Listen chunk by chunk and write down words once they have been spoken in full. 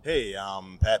Hey,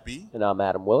 I'm Pat B. And I'm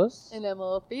Adam Willis. And I'm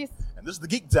Lil Feast. And this is the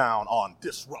Geek Down on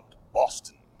Disrupt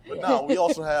Boston. But now we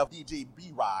also have DJ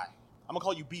B-Rye. I'm going to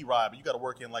call you B-Rye, but you got to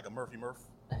work in like a Murphy Murph.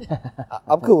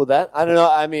 I'm cool with that. I don't know.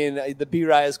 I mean, the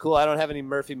B-Rye is cool. I don't have any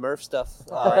Murphy Murph stuff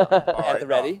at the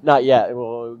ready. Not yet.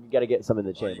 Well, we got to get some in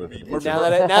the chamber. Now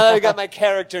that I got my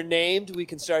character named, we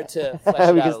can start to flesh it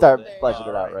out. We can start fleshing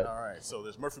it out, right? All right. So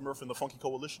there's Murphy Murph and the Funky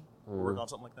Coalition. We're working on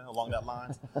something like that, along that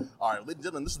line. All right, ladies and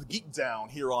gentlemen, this is the Geek Down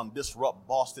here on Disrupt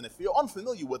Boston. If you're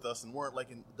unfamiliar with us and weren't like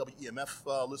a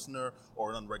WEMF listener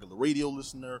or an unregular radio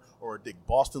listener or a Dig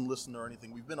Boston listener or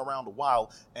anything, we've been around a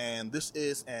while, and this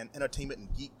is an entertainment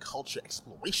and geek culture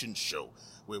exploration show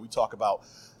where we talk about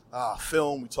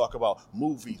film, we talk about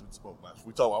movies,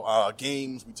 we talk about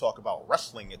games, we talk about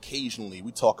wrestling occasionally,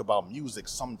 we talk about music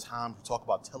sometimes, we talk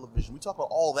about television, we talk about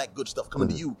all that good stuff coming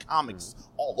to you, comics,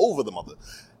 all over the mother.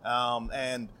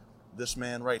 And this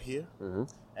man right here,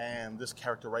 and this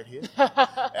character right here,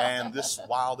 and this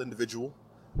wild individual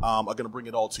are going to bring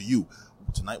it all to you.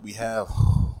 Tonight we have,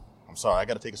 I'm sorry, I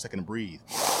got to take a second to breathe.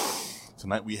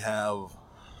 Tonight we have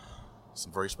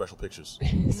some very special pictures.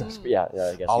 Yeah,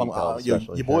 I guess.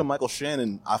 Your boy Michael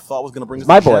Shannon, I thought was going to bring us.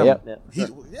 My boy, yeah.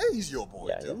 He's your boy,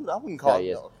 dude. I wouldn't call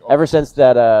him. Ever since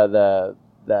that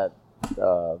that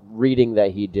reading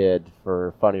that he did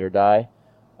for Funny or Die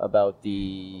about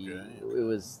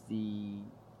this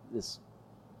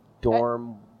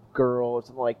dorm girl or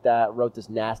something like that wrote this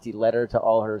nasty letter to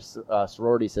all her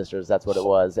sorority sisters. That's what it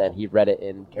was, and he read it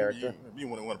in character. You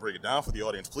want to break it down for the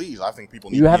audience, please? I think people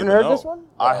need. You to haven't heard this one?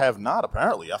 I have not.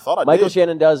 Apparently, I thought I did. Michael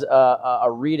Shannon does a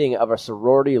reading of a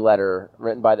sorority letter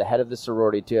written by the head of the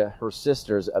sorority to her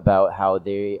sisters about how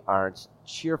they aren't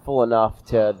cheerful enough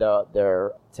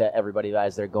to everybody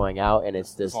as they're going out, and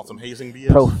it's this some hazing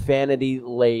BS?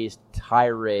 profanity-laced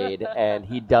tirade, and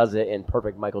he does it in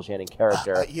perfect Michael Shannon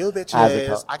character. You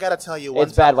bitches! I gotta tell you,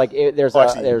 it's bad. Like there's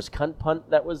cunt punt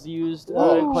that was used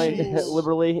quite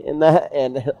liberally in that,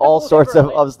 and all sorts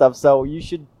of stuff. So you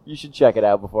should check it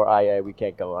out before we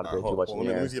can't go on too much.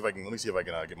 Let me see if I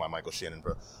can get my Michael Shannon.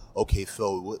 Bro. Okay,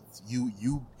 so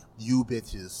you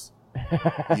bitches,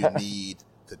 you need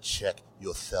to check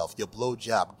yourself. Your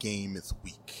blowjob game is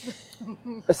weak.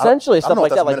 Essentially, stuff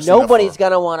like that. Like nobody's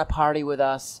gonna want to party with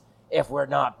us if we're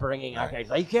not bringing our guys.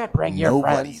 Like you can't bring your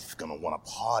friends. Nobody's gonna want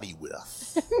to party with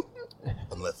us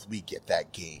unless we get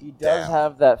that game. He does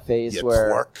have that face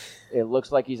where twerk, it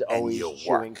looks like he's always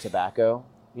chewing tobacco.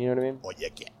 You know what I mean? Or you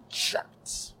get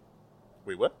jerked.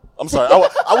 Wait, what? I'm sorry.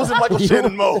 I was in Michael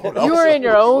Shannon mode. You were in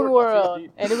your own world,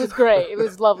 and it was great. It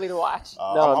was lovely to watch.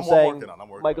 I'm saying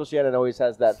Michael Shannon always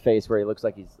has that face where he looks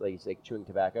like he's like chewing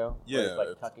tobacco. Yeah, he's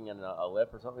like tucking in a lip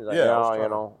or something. He's like, I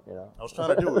was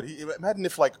trying to do it. Imagine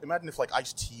if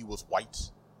Ice-T was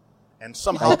white, and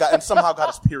somehow got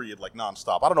his period like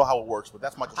nonstop. I don't know how it works, but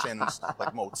that's Michael Shannon's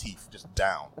like motif, just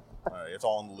down. All right, it's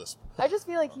all on the lisp. I just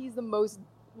feel like he's the most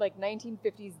like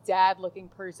 1950s dad-looking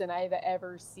person I've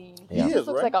ever seen. He just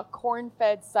looks like a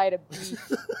corn-fed side of beef.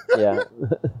 Yeah.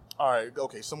 All right.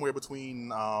 Okay. Somewhere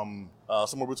between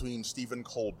Stephen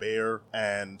Colbert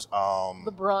and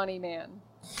the Brawny Man.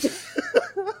 Just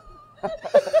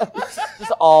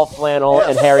all flannel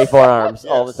and hairy forearms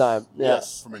all the time. Yeah.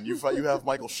 Yes. I mean, you have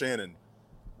Michael Shannon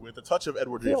with a touch of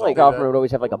Edward. I feel like Alfred would always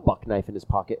have like a buck knife in his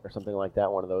pocket or something like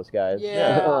that. One of those guys.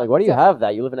 Yeah. Like, why do you have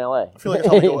that? You live in LA. I feel like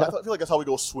that's how we go. I feel like that's how we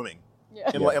go swimming.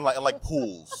 Yeah. In like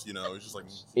pools, you know, it's just like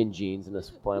in jeans and this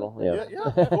flannel. Yeah,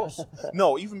 of course.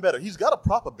 No, even better. He's got a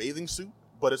proper bathing suit,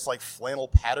 but it's like flannel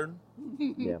pattern.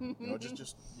 Yeah. You know,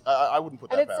 just I wouldn't put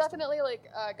that. And it's past definitely like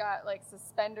got like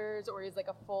suspenders, or he's like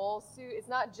a full suit. It's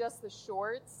not just the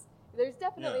shorts. There's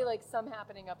definitely like some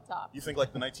happening up top. You think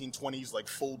like the 1920s, like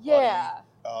full body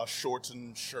shorts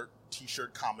and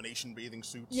t-shirt combination bathing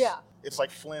suits? Yeah. It's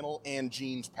like flannel and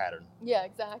jeans pattern. Yeah,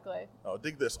 exactly. Oh,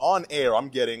 dig this. On air, I'm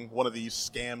getting one of these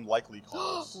scam likely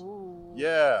calls. Ooh.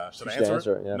 Yeah. Should I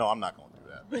answer it? Yeah. No, I'm not going to do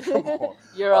that. Come on.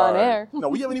 You're on air. No,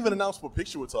 we haven't even announced what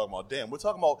picture we're talking about. Damn, we're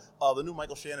talking about the new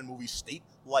Michael Shannon movie, State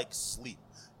Like Sleep.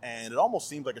 And it almost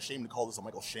seems like a shame to call this a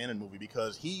Michael Shannon movie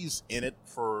because he's in it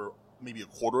for maybe a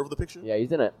quarter of the picture. Yeah,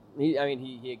 he's in it.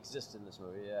 He exists in this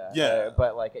movie. Yeah. Yeah.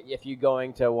 But like, if you're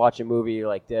going to watch a movie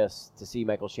like this to see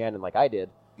Michael Shannon, like I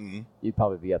did, you'd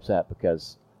probably be upset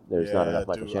because there's not enough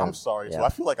Michael Shannon. I'm sorry. Yeah. So I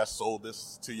feel like I sold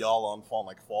this to y'all on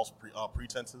like false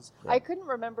pretenses. Yeah. I couldn't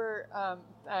remember.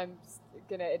 I'm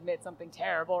gonna admit something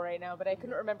terrible right now, but I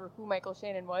couldn't remember who Michael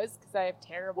Shannon was because I have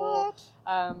terrible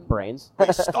brains.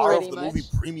 Wait, star of the movie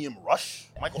Premium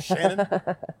Rush, Michael Shannon.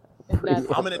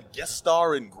 Prominent guest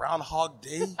star in Groundhog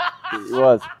Day. He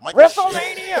was.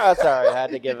 WrestleMania! Sorry, I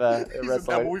had to give a He's in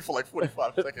that movie for like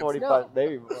 45 seconds. 45,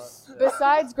 maybe more.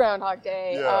 besides Groundhog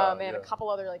Day, and yeah. a couple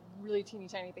other like really teeny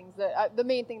tiny things. The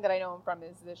main thing that I know him from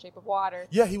is The Shape of Water.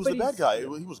 Yeah, he was But the bad guy. He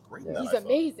was great in that. He's I thought.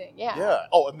 amazing. Yeah. Yeah.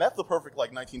 Oh, and that's the perfect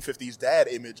like 1950s dad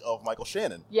image of Michael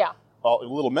Shannon. Yeah. A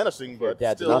little menacing, but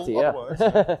Dad's still Nazi, yeah. otherwise.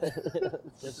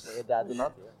 Dad's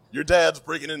Nazi. Your dad's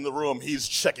breaking in the room. He's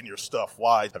checking your stuff.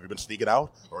 Why? Have you been sneaking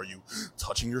out? Or are you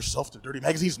touching yourself to dirty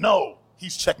magazines? No.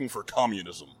 He's checking for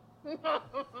communism.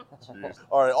 Jeez.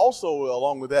 All right. Also,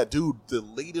 along with that, dude, the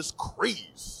latest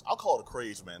craze. I'll call it a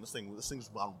craze, man. This thing's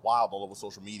gone wild all over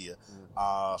social media.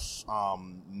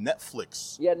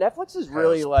 Netflix. Yeah, Netflix is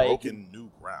really has like broken new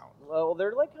ground. Well,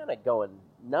 they're like kind of going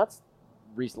nuts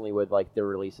recently with like their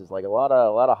releases. Like a lot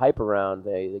of hype around.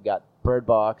 They got Bird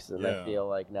Box, and I feel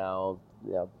like now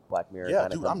Black Mirror kind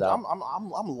of dude, comes I'm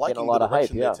out. liking a lot the of hype,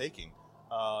 direction they're taking.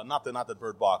 Not that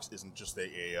Bird Box isn't just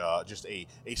a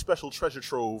special treasure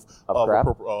trove Of crap?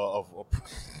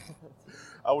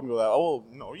 I wouldn't go that. Oh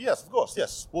no, yes, of course,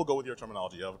 yes. We'll go with your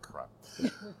terminology of crap.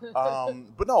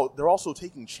 But no, they're also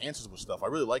taking chances with stuff. I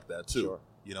really like that too. Sure.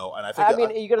 You know, and I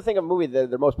think you got to think of a movie.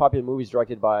 Their most popular movie is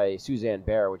directed by Suzanne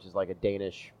Bear, which is like a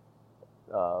Danish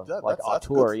that's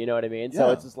auteur. good. You know what I mean? Yeah.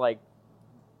 So it's just like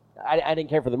I didn't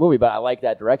care for the movie, but I like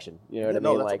that direction. You know what I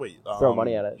mean? That's Like throw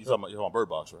money at it. You're talking about Bird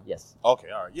Box, right? Yes. Okay,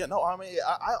 all right. Yeah, no, I mean,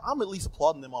 I'm at least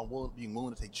applauding them on being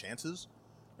willing to take chances.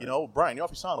 You know, Brian, you're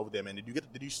off your sound over there, man.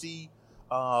 Did you see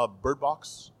Bird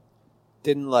Box?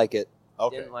 Didn't like it.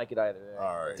 Okay. Didn't like it either.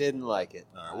 All right. Didn't like it.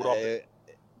 All right. What else?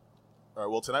 All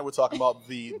right. Well, tonight we're talking about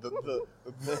the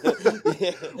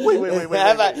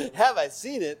wait. Have I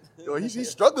seen it? Yo, he's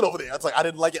struggling over there. It's like I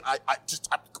didn't like it.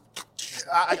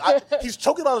 He's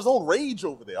choking on his own rage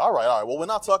over there. All right. Well, we're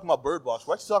not talking about Bird Box.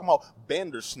 We're actually talking about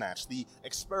Bandersnatch, the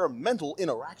experimental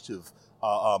interactive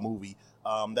movie.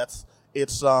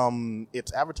 It's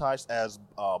advertised as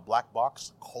Black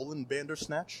Box: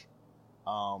 Bandersnatch.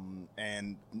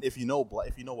 And if you know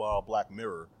Black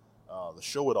Mirror, the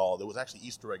show it all, there was actually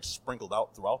Easter eggs sprinkled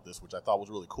out throughout this, which I thought was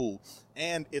really cool.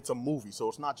 And it's a movie, so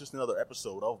it's not just another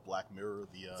episode of Black Mirror.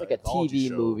 It's like a anthology TV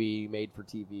show. movie made for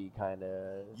TV kind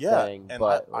of thing. And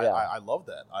but, I love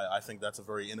that. I think that's a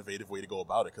very innovative way to go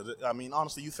about it. Because I mean,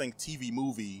 honestly, you think TV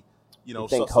movie, you know,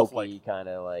 think stuff hokey, like kind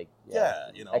of like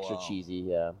you know, extra cheesy,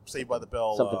 yeah. Saved by the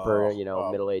Bell, Something for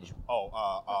middle-aged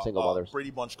single mothers.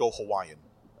 Brady Bunch go Hawaiian.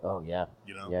 Oh yeah,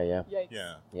 You know, yeah. Yikes.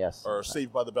 yeah. Yes. Or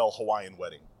Saved by the Bell Hawaiian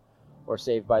Wedding. Or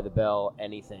Saved by the Bell,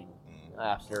 anything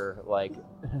after like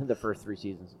the first 3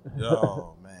 seasons.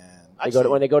 Oh man.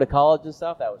 When they go to college and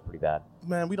stuff, that was pretty bad.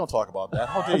 Man, we don't talk about that.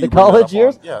 How dare you The bring that college up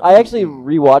years? on- yeah. I actually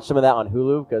rewatched some of that on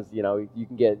Hulu because, you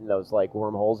can get those like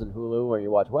wormholes in Hulu where you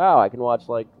watch, I can watch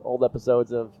like old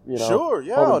episodes of, Sure,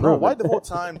 yeah. Home No, Improvement. why devote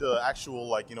time to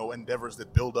actual endeavors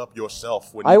that build up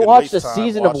yourself when I you can watched a waste time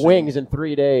season of watching- Wings in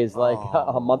 3 days, like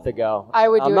Oh. a month ago. I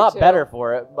would do I'm it not too. better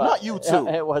for it, but Not you too.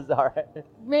 It was all right.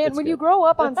 Man, It's when good. you grow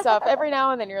up on stuff, every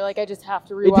now and then you're like, I just have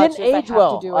to It rewatch didn't this. I age have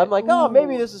well. to do it. I'm like,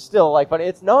 maybe this is still like funny.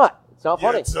 It's not. It's not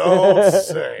funny. You don't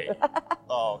say.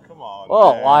 Oh, come on.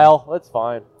 Oh, man. Lyle, that's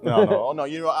fine. No.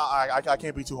 You know, I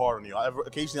can't be too hard on you.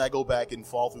 Occasionally, I go back and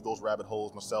fall through those rabbit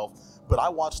holes myself. But I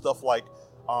watch stuff like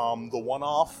the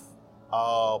one-off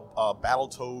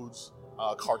Battletoads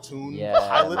cartoon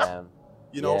pilot. Man.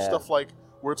 You know, Yeah. stuff like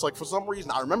where it's like for some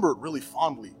reason I remember it really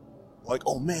fondly. Like,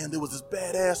 oh man, there was this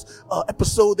badass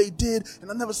episode they did, and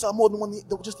I never saw more than one.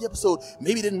 Just the episode.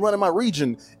 Maybe it didn't run in my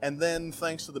region, and then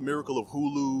thanks to the miracle of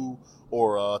Hulu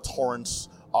or torrents,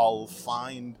 I'll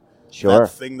find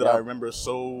that thing that I remember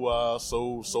so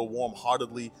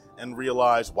warm-heartedly, and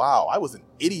realize, wow, I was an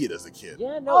idiot as a kid.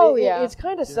 Yeah, no, yeah. it's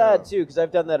kind of sad too because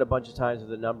I've done that a bunch of times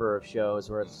with a number of shows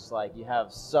where it's just like you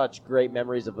have such great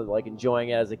memories of like enjoying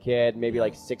it as a kid. Maybe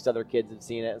like 6 other kids have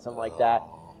seen it and something like that,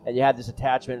 and you have this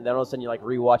attachment. And then all of a sudden you like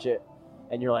rewatch it,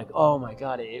 and you're like, oh my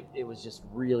god, it was just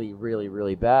really, really,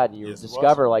 really bad. And you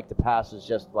discover like the past is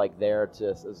just like there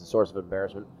as a source of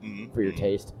embarrassment for your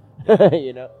taste.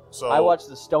 So I watched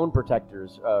the Stone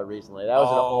Protectors recently. That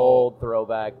was an old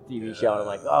throwback TV show, and I'm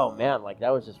like, oh man, like that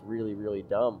was just really, really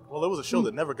dumb. Well, it was a show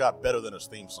that never got better than its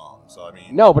theme song. So I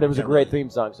mean, no, but it was a great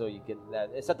theme song, so you can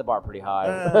it set the bar pretty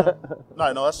high.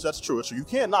 No, that's true. So you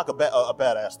can't knock a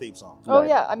badass theme song. Oh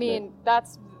yeah, I mean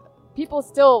that's people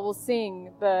still will sing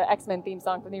the X-Men theme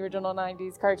song from the original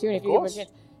 '90s cartoon if you give them a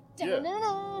chance.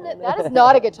 That is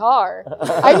not a guitar.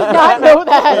 I did not know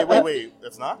that. Wait.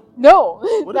 That's not? No,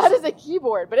 What that is is a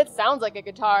keyboard, but it sounds like a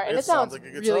guitar, and it sounds like a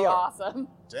really guitar. awesome.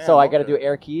 Damn, So I got to do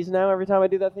air keys now every time I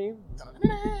do that theme.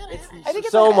 I think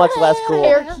it's so like much less cool.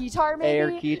 Air Keytar, maybe?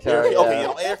 Air Keytar. Okay,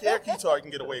 Yeah. Air Keytar you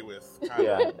can get away with.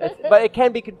 Kinda. Yeah. But it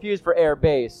can be confused for air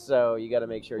bass, so you got to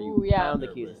make sure you Ooh, yeah. pound the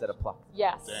keys instead of pluck.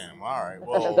 Yes. Damn, all right.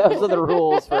 Well, Those are the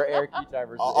rules for air Keytar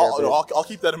versus air bass. I'll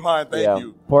keep that in mind. Thank you.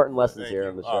 Important lessons Thank here you.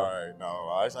 on the show. All right. No,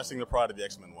 I sing the pride of the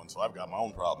X-Men one, so I've got my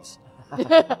own problems.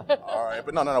 All right,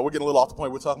 but no, we're getting a little off the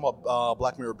point. We're talking about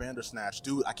Black Mirror Bandersnatch.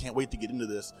 Dude, I can't wait to get into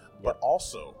this. Yep. But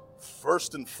also,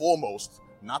 first and foremost,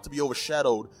 not to be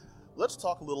overshadowed, let's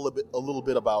talk a little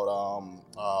bit about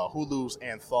Hulu's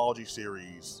anthology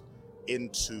series,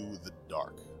 Into the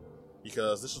Dark.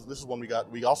 Because this is one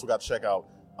we also got to check out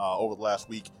over the last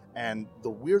week. And the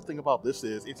weird thing about this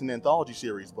is it's an anthology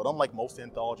series, but unlike most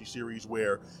anthology series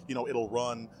where, it'll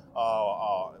run,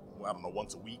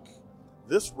 once a week,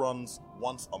 this runs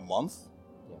once a month,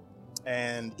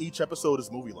 and each episode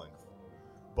is movie length.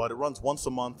 But it runs once a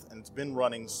month, and it's been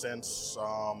running since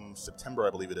September, I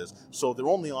believe it is. So they're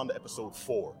only on to episode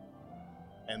 4.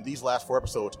 And these last 4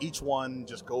 episodes, each one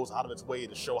just goes out of its way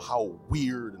to show how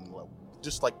weird and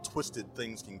just like twisted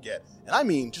things can get. And I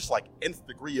mean just like nth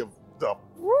degree of the...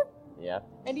 Yeah.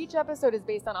 And each episode is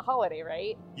based on a holiday,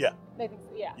 right? Yeah. I think so,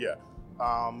 yeah. Yeah.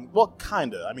 Well,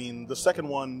 kinda. I mean, the second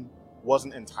one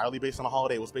wasn't entirely based on a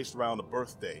holiday. It was based around a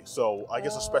birthday. So I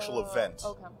guess a special event.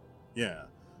 Okay. Yeah.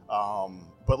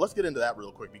 But let's get into that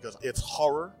real quick because it's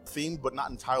horror themed, but not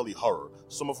entirely horror.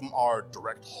 Some of them are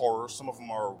direct horror. Some of them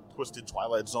are twisted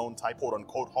Twilight Zone type quote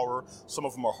unquote horror. Some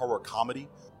of them are horror comedy.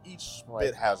 Each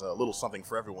bit has a little something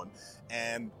for everyone.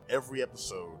 And every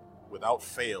episode, without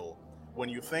fail, when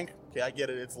you think, okay, I get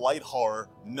it, it's light horror,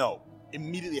 no.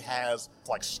 Immediately has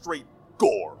like straight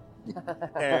gore.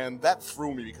 And that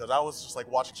threw me because I was just like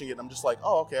watching it and I'm just like,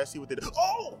 oh, okay, I see what they did.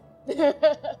 Oh!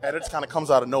 And it just kind of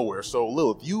comes out of nowhere. So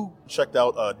Lilith, you checked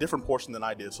out a different portion than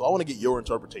I did, so I want to get your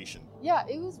interpretation. Yeah,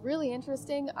 it was really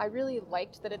interesting. I really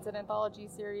liked that it's an anthology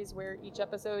series where each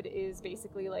episode is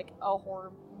basically like a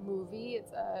horror movie.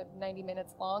 It's 90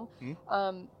 minutes long.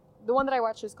 Mm-hmm. The one that I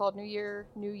watched is called New Year,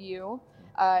 New You,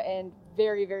 and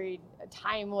very, very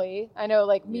timely. I know,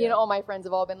 like, me and all my friends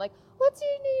have all been like, what's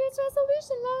your New Year's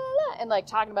resolution, la, la, la, and, like,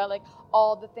 talking about, like,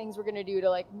 all the things we're going to do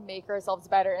to, like, make ourselves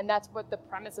better, and that's what the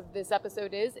premise of this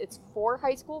episode is. It's 4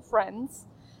 high school friends,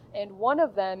 and one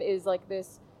of them is, like,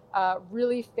 this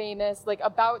really famous, like,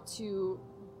 about to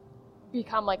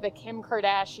become, like, the Kim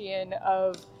Kardashian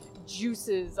of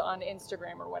juices on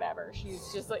Instagram or whatever.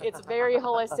 She's just like, it's very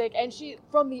holistic, and she,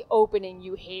 from the opening,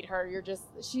 you hate her.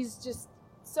 She's just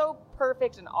so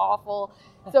perfect and awful.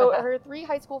 So her 3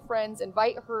 high school friends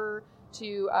invite her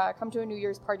to come to a New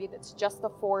Year's party that's just the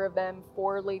 4 of them,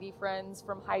 4 lady friends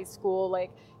from high school,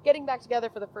 like getting back together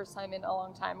for the first time in a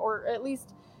long time, or at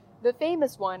least the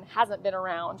famous one hasn't been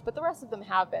around, but the rest of them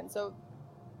have been. So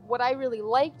what I really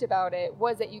liked about it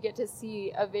was that you get to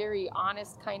see a very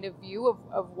honest kind of view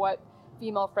of what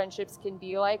female friendships can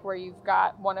be like, where you've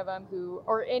got one of them who,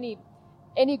 or any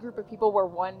group of people where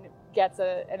one gets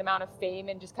an amount of fame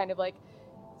and just kind of like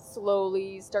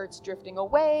slowly starts drifting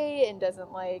away and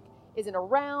isn't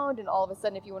around, and all of a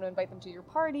sudden if you want to invite them to your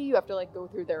party, you have to like go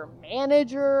through their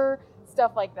manager,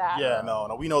 stuff like that. Yeah,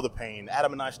 no, we know the pain.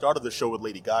 Adam and I started the show with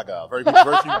Lady Gaga. Very few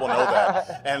people know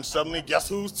that. And suddenly, guess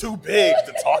who's too big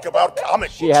to talk about comic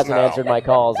books She hasn't now? answered my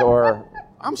calls or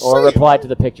saying, replied to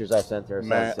the pictures I sent her.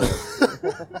 Man.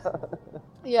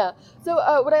 Yeah. So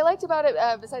what I liked about it,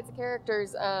 besides the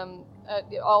characters,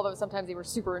 although sometimes they were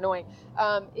super annoying,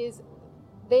 is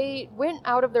they went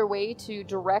out of their way to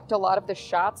direct a lot of the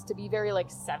shots to be very like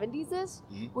 70s-ish,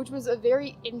 which was a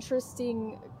very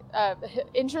interesting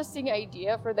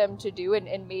idea for them to do,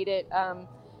 and made it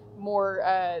more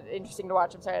interesting to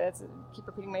watch. I'm sorry, keep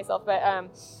repeating myself, but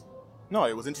no,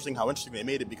 it was interesting how interesting they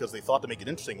made it because they thought to make it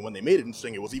interesting, and when they made it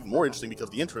interesting, it was even more interesting because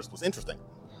the interest was interesting.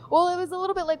 Well, it was a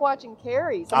little bit like watching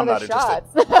Carrie, some I'm of the shots.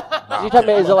 You're talking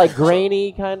about, is it like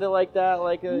grainy, kind of like that?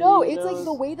 No, it's like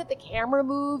the way that the camera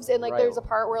moves, and like Right. there's a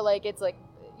part where like it's like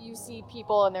you see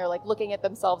people and they're like looking at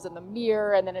themselves in the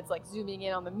mirror, and then it's like zooming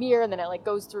in on the mirror, and then it like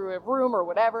goes through a room or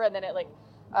whatever, and then it like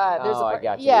there's a part, I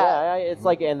got you. Yeah. It's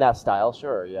like in that style,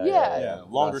 sure. Yeah. Yeah.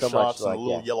 Longer Not so much shots and like, a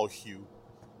little yellow hue.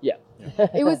 Yeah.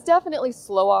 It was definitely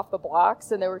slow off the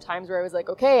blocks, and there were times where I was like,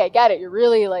 okay, I get it. You're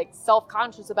really like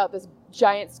self-conscious about this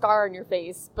giant scar on your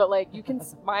face, but like you can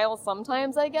smile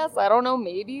sometimes, I guess. I don't know,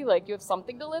 maybe like you have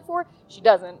something to live for. She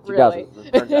doesn't. She really. doesn't.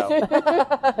 It turns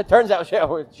out. It turns out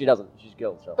she doesn't. She's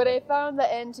killed. So. But I found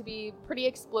the end to be pretty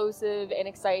explosive and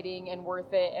exciting and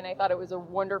worth it, and I thought it was a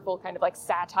wonderful kind of like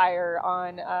satire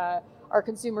our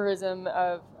consumerism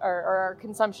of our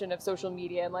consumption of social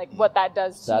media and like what that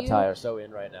does to Satire, so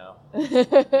in right now.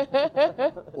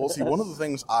 Well, see, one of the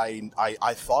things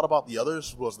I thought about the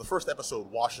others was the first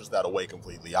episode washes that away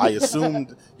completely. I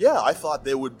assumed, I thought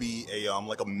there would be a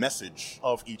like a message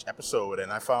of each episode,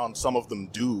 and I found some of them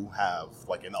do have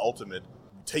like an ultimate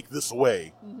take this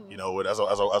away, you know, as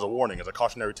a warning, as a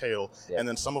cautionary tale, and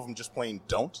then some of them just plain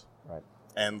don't. Right.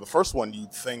 And the first one,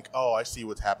 you'd think, oh, I see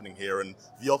what's happening here, and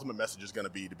the ultimate message is going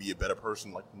to be a better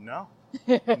person. Like, no,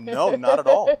 not at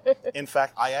all. In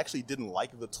fact, I actually didn't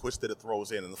like the twist that it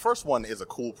throws in. And the first one is a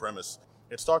cool premise.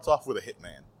 It starts off with a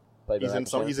hitman. He's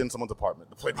in someone's apartment.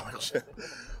 Played by Michael Shannon.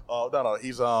 No,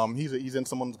 he's in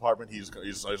someone's apartment. He's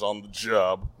on the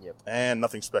job, and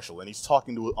nothing special. And he's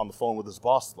talking on the phone with his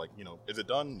boss, like, you know, is it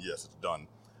done? Yes, it's done.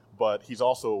 But he's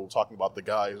also talking about the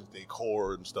guy's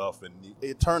decor and stuff. And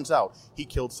it turns out he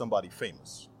killed somebody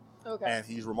famous. Okay. And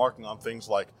he's remarking on things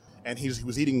like, and he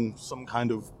was eating some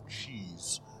kind of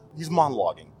cheese. He's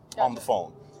monologuing on the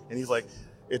phone, and he's like,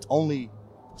 it's only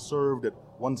served at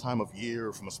one time of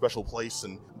year from a special place,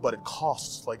 but it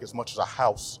costs like as much as a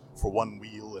house for one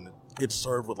meal, and it's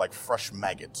served with like fresh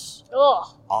maggots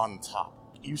on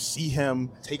top. You see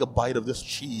him take a bite of this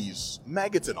cheese,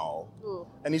 maggots and all,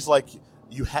 and he's like,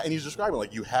 and he's describing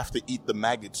like you have to eat the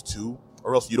maggots too,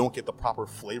 or else you don't get the proper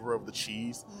flavor of the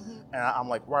cheese. And I'm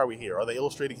like, why are we here? Are they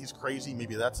illustrating he's crazy?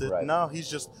 Maybe that's it. Right. No, he's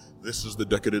just, this is the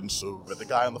decadence of. But the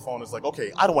guy on the phone is like,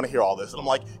 okay, I don't want to hear all this. And I'm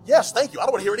like, yes, thank you. I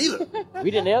don't want to hear it either.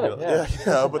 We didn't either.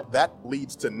 Yeah, but that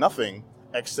leads to nothing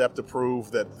except to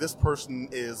prove that this person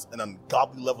is an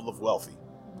ungodly level of wealthy.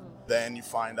 Then you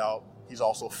find out he's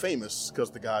also famous because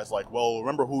the guy's like, well,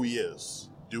 remember who he is.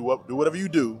 Do whatever you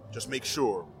do. Just make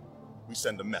sure we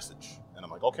send a message. And I'm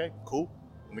like, okay, cool.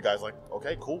 And the guy's like,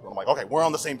 okay, cool. And I'm like, okay, we're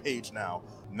on the same page now.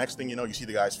 Next thing you know, you see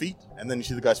the guy's feet, and then you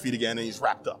see the guy's feet again, and he's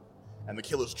wrapped up. And the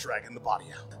killer's dragging the body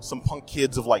out. Some punk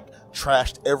kids have, like,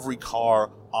 trashed every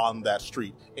car on that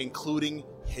street, including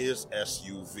his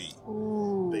SUV.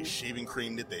 Ooh. They shaving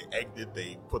creamed it, they egged it,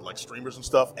 they put, like, streamers and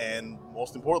stuff, and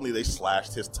most importantly, they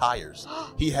slashed his tires.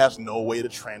 He has no way to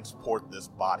transport this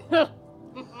body.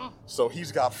 So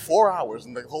he's got 4 hours,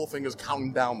 and the whole thing is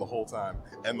counting down the whole time.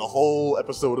 And the whole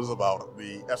episode is about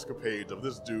the escapades of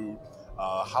this dude.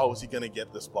 How is he going to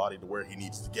get this body to where he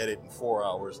needs to get it in 4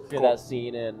 hours? That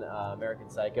scene in American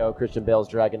Psycho, Christian Bale's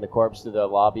dragging the corpse to the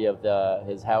lobby of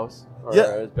his house or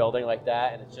his building like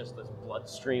that, and it's just this blood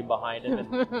stream behind him,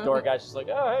 and the door guy's just like,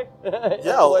 oh, hey.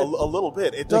 Yeah, a little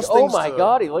bit. It does like, oh my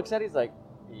God, he looks at it, he's like,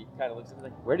 he kind of looks at me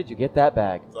like, where did you get that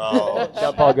bag? Oh,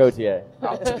 Jean-Paul Gaultier.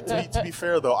 To be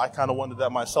fair, though, I kind of wondered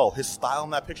that myself. His style in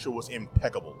that picture was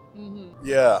impeccable. Mm-hmm.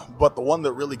 Yeah, but the one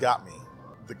that really got me,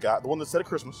 the one that said at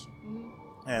Christmas,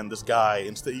 and this guy,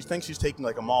 instead, he thinks he's taking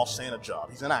like a mall Santa job.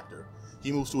 He's an actor.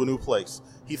 He moves to a new place.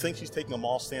 He thinks he's taking a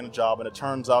mall Santa job, and it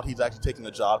turns out he's actually taking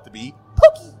a job to be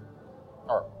Pookie.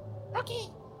 Or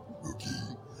Pookie.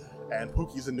 And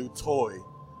Pookie's a new toy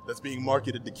that's being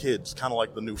marketed to kids, kind of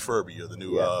like the new Furby or the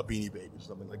new Beanie Baby or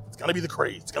something. Like, it's going to be the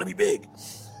craze. It's going to be big.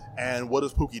 And what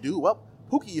does Pookie do? Well,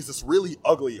 Pookie is this really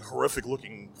ugly,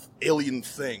 horrific-looking alien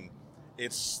thing.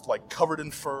 It's, like, covered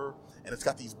in fur, and it's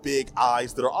got these big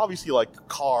eyes that are obviously like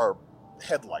car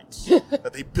headlights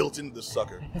that they built into this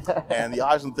sucker. And the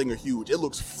eyes and the thing are huge. It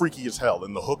looks freaky as hell.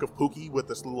 And the hook of Pookie with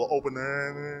this little open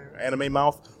anime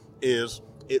mouth is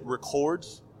it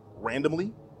records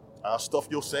randomly stuff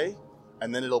you'll say,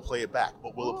 and then it'll play it back.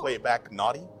 But will it play it back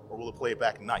naughty, or will it play it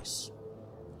back nice?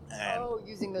 And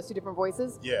using those two different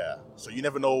voices? Yeah. So you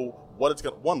never know what it's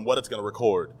gonna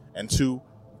record, and two,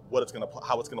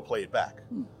 how it's gonna play it back.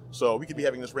 So we could be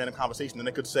having this random conversation, and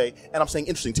it could say, and I'm saying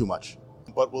interesting too much.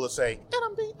 But will it say, and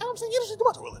I'm saying interesting too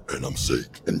much? Or will it, and I'm saying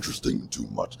interesting too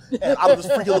much? And out of this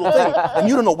freaky little thing, and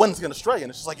you don't know when it's going to stray, and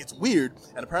it's just like, it's weird.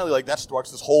 And apparently, like, that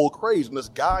sparks this whole craze, and this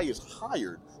guy is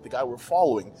hired, the guy we're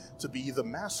following, to be the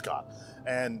mascot.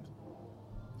 And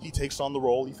he takes on the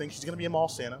role. He thinks he's going to be a mall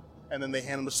Santa, and then they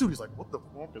hand him the suit. He's like, what the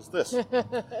fuck is this?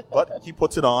 But he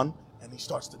puts it on, and he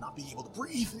starts to not be able to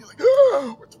breathe. And he's like,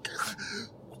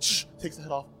 takes the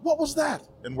head off. What was that?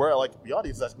 And we're like, the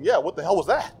audience is asking, yeah, what the hell was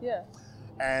that? Yeah.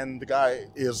 And the guy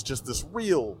is just this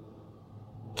real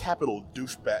capital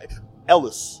douchebag.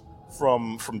 Ellis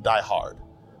from Die Hard.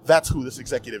 That's who this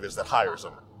executive is that hires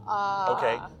him.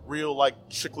 Okay? Real, like,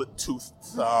 chiclet-toothed,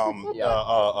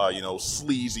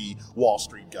 sleazy Wall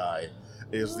Street guy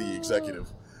is the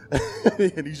executive.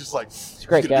 And he's just like... It's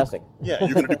great casting. Yeah,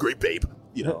 you're going to do great, babe.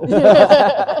 You know.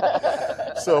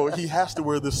 So he has to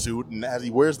wear this suit, and as he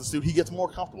wears the suit, he gets more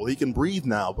comfortable. He can breathe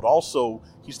now, but also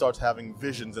he starts having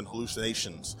visions and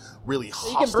hallucinations, really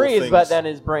hostile He can breathe, things. but then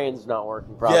his brain's not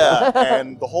working properly. Yeah,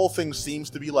 and the whole thing seems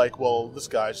to be like, well, this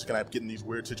guy's just going to get in these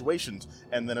weird situations.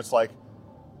 And then it's like,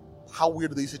 how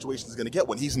weird are these situations going to get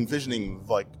when he's envisioning,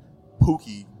 like,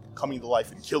 Pookie coming to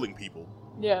life and killing people?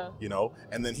 Yeah. You know?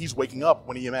 And then he's waking up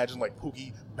when he imagines, like,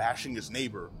 Pookie bashing his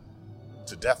neighbor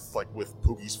to death, like, with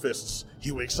Pookie's fists.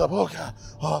 He wakes up, oh, God,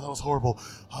 oh, that was horrible.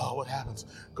 Oh, what happens?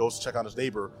 Goes to check on his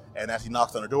neighbor, and as he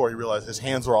knocks on her door, he realizes his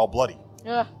hands are all bloody.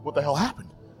 Yeah. What the hell happened?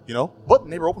 You know? But the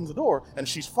neighbor opens the door, and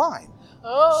she's fine.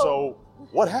 Oh. So,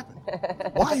 what happened?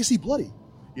 Why is he bloody?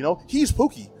 You know? He's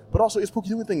Pookie, but also is Pookie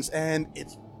doing things? And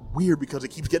it's weird because it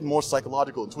keeps getting more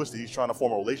psychological and twisted. He's trying to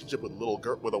form a relationship with a little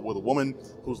girl, with a woman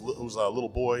who's a little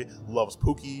boy, loves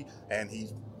Pookie, and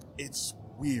it's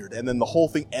weird. And then the whole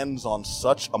thing ends on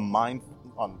such a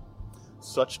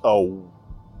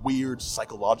weird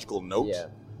psychological note.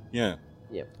 Yeah.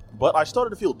 But I started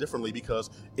to feel differently because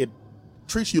it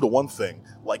treats you to one thing,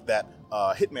 like that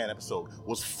Hitman episode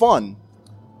was fun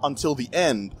until the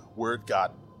end where it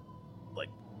got like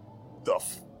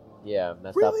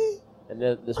messed really? up. And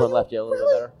then this one left you a little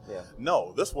bit better? Yeah.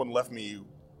 No, this one left me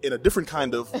in a different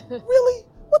kind of, really?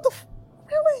 What the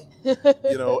really?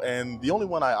 You know, and the only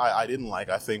one I didn't like,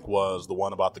 I think, was the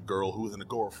one about the girl who was an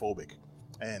agoraphobic.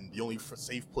 And the only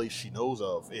safe place she knows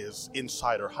of is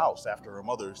inside her house after her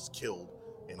mother's killed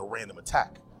in a random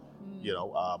attack. You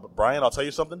know, but Brian, I'll tell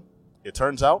you something. It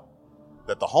turns out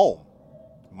that the home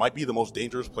might be the most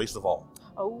dangerous place of all.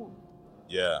 Oh.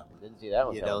 Yeah. Didn't see that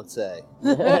one. You don't say.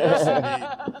 Yes,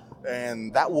 indeed.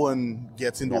 And that one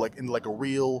gets into like a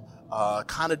real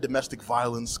kind of domestic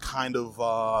violence kind of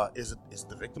is it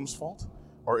the victim's fault,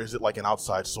 or is it like an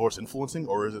outside source influencing,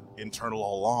 or is it internal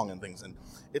all along and things? And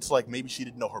it's like maybe she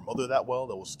didn't know her mother that well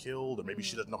that was killed, or maybe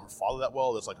she doesn't know her father that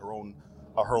well. That's like her only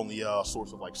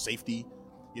source of like safety.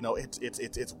 You know,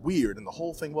 it's weird. And the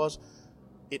whole thing was,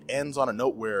 it ends on a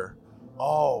note where,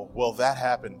 oh well, that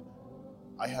happened.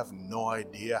 I have no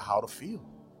idea how to feel.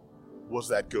 Was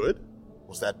that good?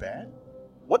 Was that bad?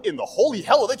 What in the holy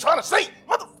hell are they trying to say?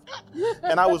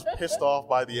 And I was pissed off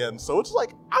by the end. So it's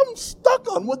like, I'm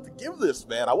stuck on what to give this,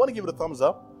 man. I want to give it a thumbs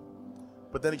up.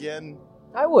 But then again,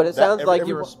 I would. It sounds like you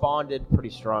everyone responded pretty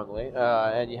strongly,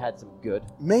 and you had some good.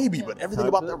 Maybe, but everything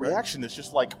about that reaction is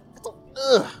just like,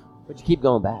 ugh. But you keep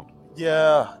going back.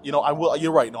 Yeah, you know, I will.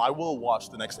 You're right. No, I will watch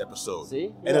the next episode.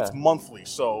 See, and it's monthly,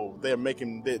 so they're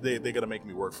gonna make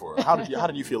me work for it. How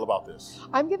did you feel about this?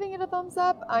 I'm giving it a thumbs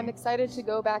up. I'm excited to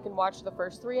go back and watch the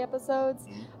first 3 episodes.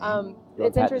 pat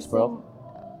It's this, interesting. bro?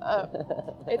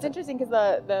 It's interesting because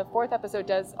the 4th episode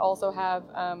does also have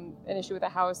an issue with a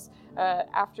house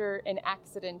after an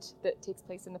accident that takes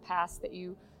place in the past that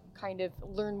you kind of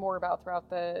learn more about throughout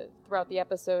the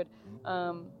episode.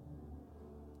 I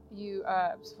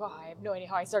have no idea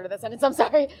how I started that sentence. I'm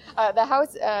sorry. The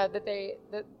house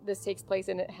that this takes place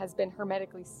in, it has been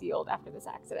hermetically sealed after this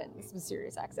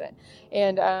mysterious accident,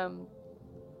 and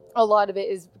a lot of it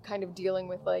is kind of dealing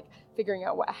with like figuring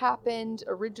out what happened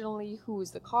originally, who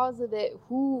was the cause of it,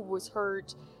 who was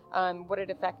hurt, what it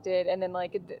affected, and then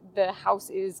like the house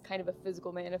is kind of a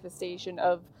physical manifestation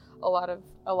of a lot of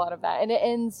that, and it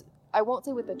ends, I won't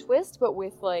say with a twist, but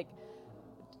with like,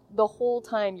 the whole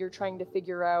time you're trying to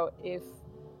figure out if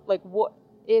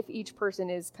each person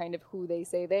is kind of who they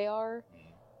say they are,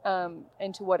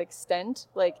 and to what extent.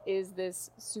 Like, is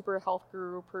this super health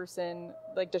guru person,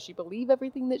 like, does she believe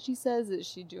everything that she says? Is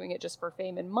she doing it just for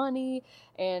fame and money?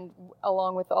 And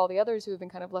along with all the others who have been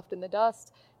kind of left in the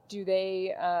dust,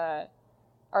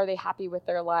 are they happy with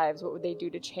their lives? What would they do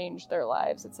to change their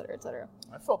lives, et cetera, et cetera?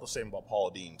 I felt the same about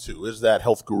Paula Deen too. Is that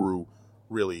health guru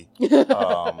really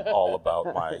all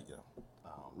about my?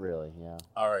 Really, yeah.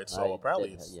 All right, so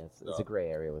apparently it's a gray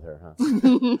area with her,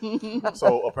 huh?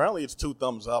 So apparently it's 2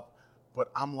 thumbs up,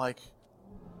 but I'm like,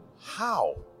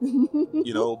 how?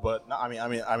 You know, but no,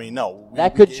 I mean, no.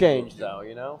 That could change, though.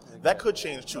 You know, that could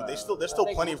change too. There's still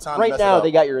plenty of time. Right to mess now, it up.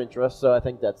 they got your interest, so I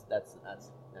think that's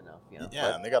enough. You know?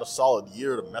 Yeah, and they got a solid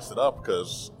year to mess it up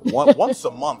because once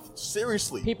a month,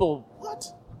 seriously, people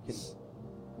can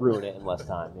ruin it in less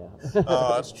time. Yeah.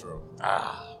 That's true.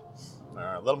 All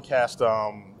right, let them cast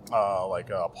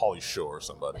Pauly Shore or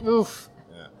somebody. Oof.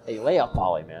 Yeah. Hey, lay off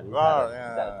Pauly, man. He's All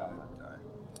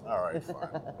right,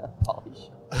 fine. Pauly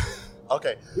Shore.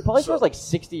 Okay. Dude, Pauly Shore's like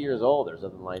 60 years old or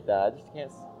something like that. I just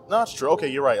can't. No, that's true. Okay,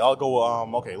 you're right. I'll go.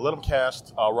 Okay, let them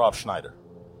cast Rob Schneider.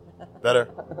 Better.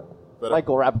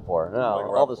 Michael Rappaport. No,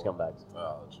 all the scumbags.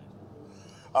 Oh, geez.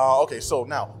 Okay, so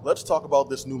now let's talk about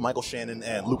this new Michael Shannon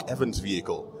and Luke Evans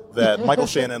vehicle that Michael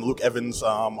Shannon and Luke Evans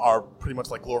are pretty much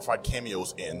like glorified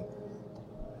cameos in.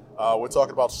 We're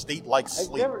talking about State Like I've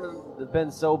Sleep. never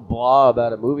been so blah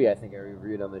about a movie I think I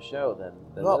reviewed on the show than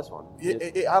this one.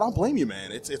 I don't blame you,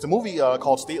 man. It's a movie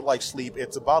called State Like Sleep.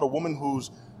 It's about a woman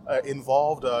who's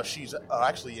involved. She's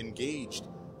actually engaged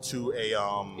to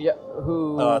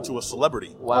a to a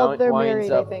celebrity. They're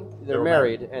married, I think. They're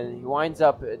married, and he winds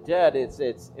up dead.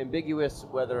 It's ambiguous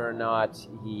whether or not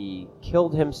he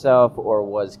killed himself or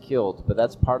was killed, but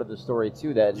that's part of the story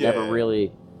too. That never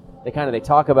really they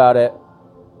talk about it,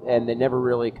 and they never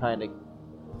really kind of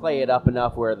play it up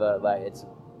enough where it's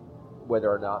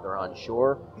whether or not they're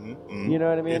unsure. Mm-hmm. You know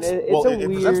what I mean? It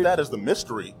presents that as the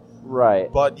mystery.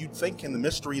 Right. But you'd think in the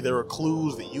mystery there are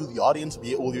clues that you, the audience,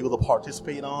 will be able to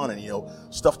participate on,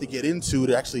 and stuff to get into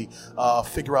to actually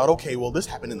figure out. Okay, well, this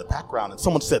happened in the background, and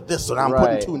someone said this, so now I'm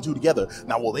putting 2 and 2 together.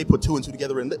 Now, will they put 2 and 2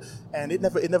 together? And it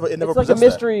never. It's like a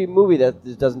mystery movie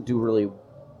that doesn't do really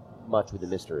much with the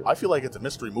mystery. I feel like it's a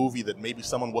mystery movie that maybe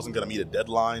someone wasn't going to meet a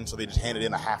deadline, so they just handed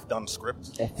in a half-done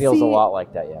script. It feels a lot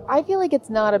like that, yeah. I feel like it's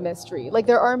not a mystery. Like,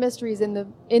 there are mysteries in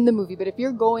the movie, but if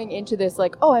you're going into this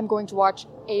like, oh, I'm going to watch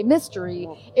a mystery,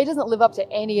 it doesn't live up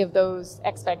to any of those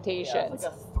expectations. Yeah, it's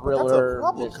like a But thriller. that's a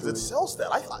problem because mystery. it sells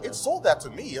that. It sold that to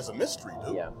me as a mystery,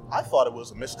 dude. Yeah. I thought it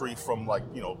was a mystery from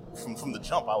from the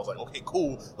jump. I was like, okay,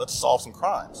 cool, let's solve some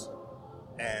crimes.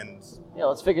 And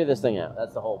let's figure this thing out.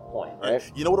 That's the whole point, right?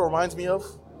 You know what it reminds me of?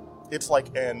 It's like,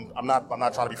 and I'm not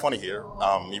trying to be funny here,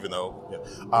 even though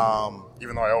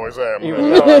I always am.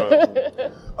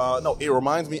 No, it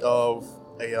reminds me of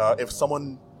if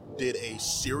someone did a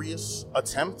serious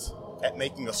attempt at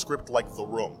making a script like The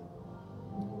Room,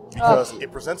 because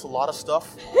it presents a lot of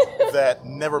stuff that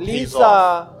never pays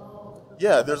off.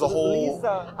 Yeah, there's a whole.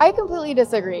 I completely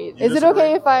disagree. Is it disagree?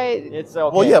 okay if I? It's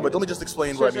okay. Well, yeah, but let me just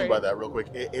explain what I Sure. mean by that real quick.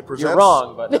 It presents. You're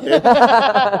wrong, but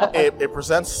It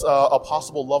presents a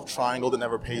possible love triangle that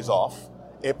never pays off.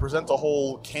 It presents a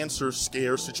whole cancer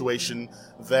scare situation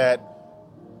that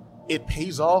it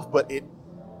pays off, but it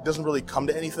doesn't really come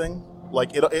to anything.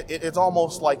 Like it's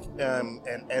almost like an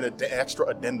extra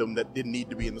addendum that didn't need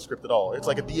to be in the script at all. It's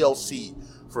like a DLC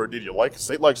for Did You Like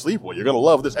State Like Sleep? Well, you're gonna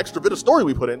love this extra bit of story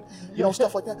we put in.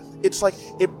 Stuff like that. It's like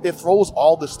it throws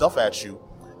all this stuff at you,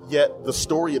 yet the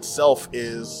story itself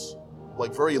is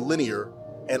like very linear,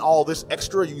 and all this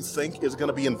extra you think is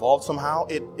gonna be involved somehow,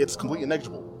 it's completely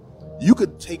negligible. You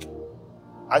could take,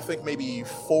 I think, maybe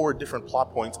 4 different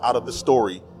plot points out of the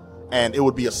story, and it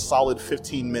would be a solid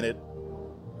 15-minute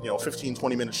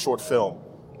 20-minute short film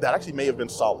that actually may have been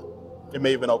solid. It may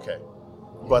have been okay.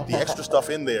 But the extra stuff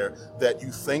in there that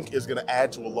you think is going to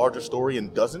add to a larger story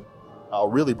and doesn't,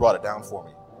 really brought it down for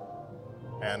me.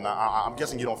 And I'm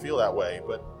guessing you don't feel that way,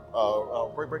 but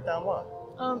break down why.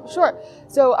 Sure.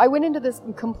 So I went into this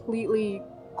completely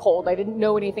cold. I didn't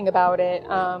know anything about it.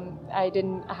 I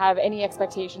didn't have any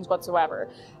expectations whatsoever.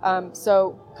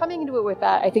 So coming into it with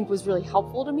that, I think was really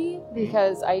helpful to me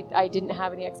because I didn't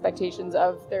have any expectations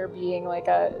of there being like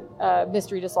a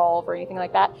mystery to solve or anything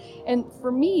like that. And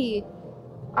for me,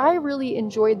 I really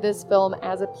enjoyed this film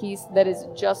as a piece that is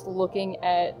just looking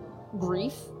at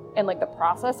grief and like the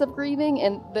process of grieving.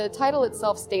 And the title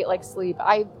itself, State Like Sleep,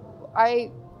 I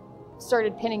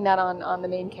started pinning that on the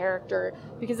main character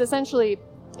because essentially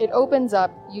it opens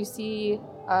up, you see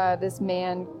this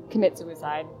man commit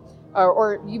suicide,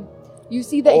 or you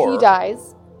see that he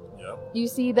dies. Yep. You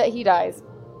see that he dies.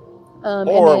 Or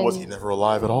then, was he never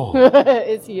alive at all?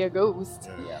 is he a ghost?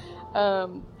 yeah.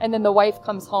 And then the wife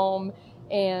comes home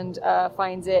and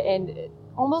finds it, and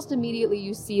almost immediately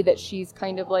you see that she's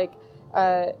kind of like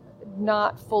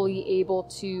not fully able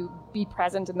to be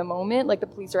present in the moment. Like the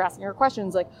police are asking her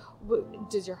questions like,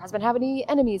 does your husband have any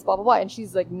enemies, blah blah blah, and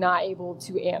she's like not able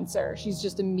to answer. She's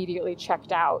just immediately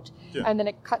checked out. And then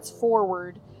it cuts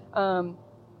forward.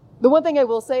 The one thing I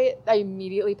will say I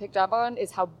immediately picked up on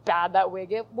is how bad that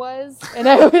wig it was, and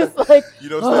I was like, You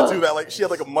noticed that too? That like she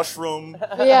had like a mushroom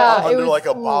yeah, under it was, like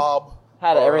a bob.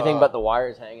 Had everything but the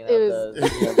wires hanging out.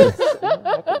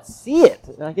 I could see it.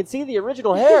 And I could see the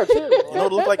original hair too.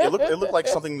 It looked like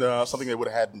something they would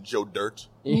have had in Joe Dirt.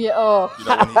 Yeah. Oh.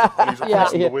 When he's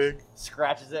replacing the wig.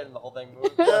 Scratches it and the whole thing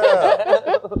moves.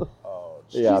 Yeah. Oh,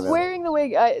 She's wearing the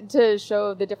wig to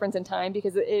show the difference in time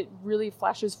because it really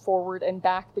flashes forward and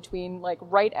back between like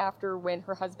right after when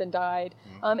her husband died,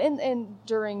 and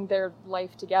during their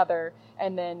life together,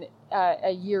 and then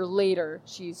a year later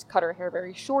she's cut her hair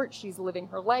very short. She's living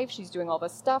her life. She's doing all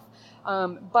this stuff,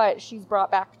 but she's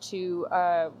brought back to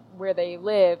where they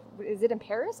live. Is it in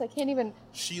Paris? I can't even.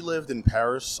 She lived in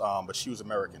Paris, but she was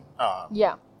American.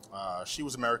 Yeah. She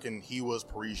was American. He was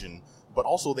Parisian. but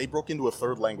also they broke into a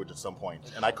third language at some point,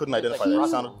 and I couldn't identify like that. It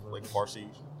Russian? sounded like Farsi.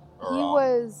 Or, He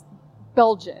was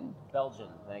Belgian, Belgian,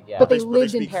 yeah. but they But they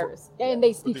lived in speak Paris, and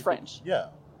they but speak French. Yeah,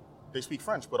 they speak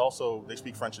French, but also they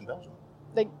speak French in Belgium.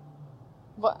 Like,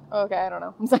 what? Okay, I don't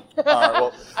know. I'm sorry. All right,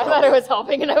 well, I thought I was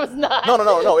helping, and I was not.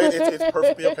 No. It's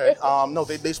perfectly okay. No,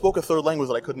 they spoke a third language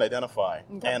that I couldn't identify,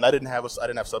 and I didn't have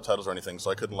subtitles or anything,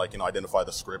 so I couldn't identify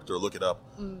the script or look it up.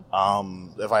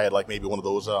 If I had maybe one of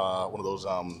those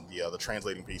the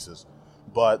translating pieces,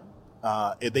 but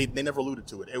they never alluded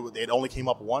to it. It only came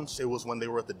up once. It was when they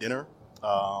were at the dinner.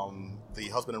 The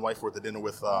husband and wife were at the dinner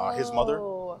with his mother.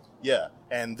 Yeah,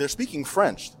 and they're speaking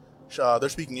French. They're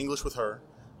speaking English with her.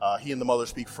 He and the mother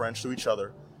speak French to each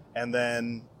other, and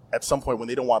then at some point when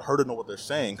they don't want her to know what they're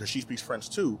saying because she speaks French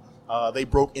too, they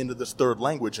broke into this third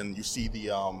language, and you see the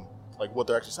what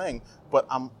they're actually saying. But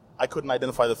I couldn't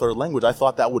identify the third language. I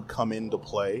thought that would come into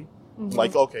play.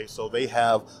 Mm-hmm. Okay, so they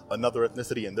have another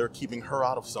ethnicity, and they're keeping her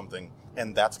out of something,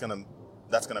 and that's gonna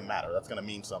matter. That's gonna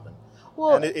mean something.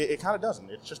 Well, and it kind of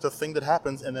doesn't. It's just a thing that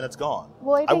happens, and then it's gone.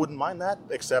 Well, I wouldn't mind that,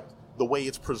 except the way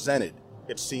it's presented.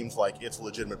 It seems like it's a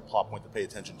legitimate plot point to pay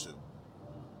attention to.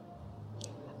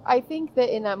 I think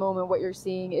that in that moment, what you're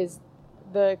seeing is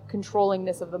the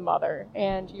controllingness of the mother,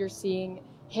 and you're seeing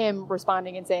him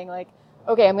responding and saying,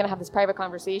 okay, I'm going to have this private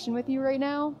conversation with you right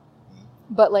now,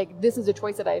 but this is a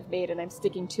choice that I've made, and I'm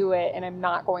sticking to it, and I'm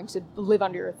not going to live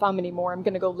under your thumb anymore. I'm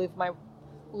going to go live my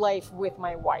life with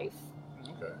my wife.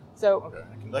 Okay. So. Okay,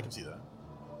 I can see that.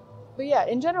 But yeah,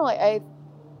 in general, I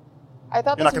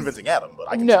thought you're not convincing Adam, but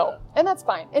I can see no, that. And that's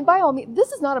fine. And by all means,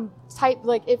 this is not a type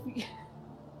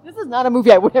this is not a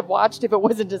movie I would have watched if it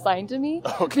wasn't assigned to me.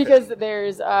 Okay. Because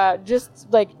there's just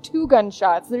 2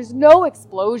 gunshots. There's no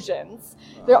explosions.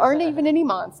 There aren't even any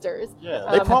monsters. Yeah,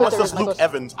 they promised us Luke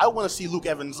Evans. I want to see Luke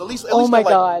Evans at least. Oh my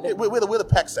God! Where the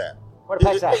pecs at? Where the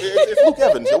pecs at? It's Luke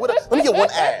Evans. Let me get one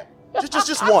ab.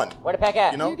 Just one. Where the peck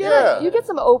at? You get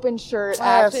some open shirt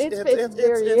action.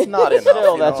 It's not enough.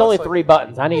 Still, that's only 3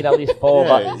 buttons. I need at least 4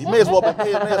 buttons. You may as well be wearing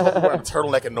a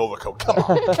turtleneck and Nova coat. Come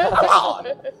on.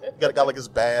 Got his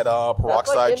bad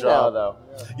peroxide job. Though.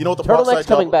 You know what the turtleneck's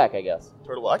coming back, I guess.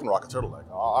 I can rock a turtleneck.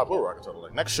 I will rock a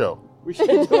turtneck. Next show. We should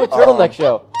do a turtleneck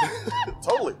show.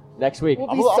 Totally. Next week. We'll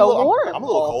be so warm. I'm a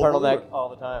little cold. Turtleneck all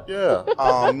the time. Yeah.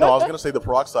 No, I was going to say the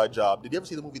peroxide job. Did you ever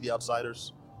see the movie The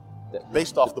Outsiders?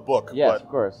 Based off the book. Yes, of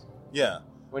course. Yeah.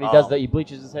 When he does that, he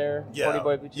bleaches his hair. Yeah.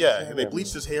 Boy bleaches his hair. They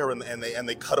bleached his hair and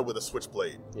they cut it with a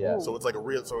switchblade. Yeah. So it's like a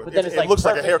real. So but then it looks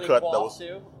like a haircut.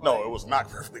 Too? No, it was not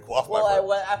perfectly coiffed.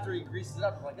 Well, after he greases it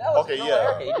up, I'm like, that was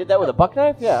yeah. He did that with a buck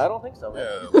knife? Yeah, I don't think so.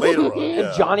 Yeah, later on.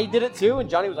 And Johnny did it too, and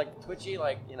Johnny was twitchy,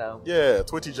 Yeah,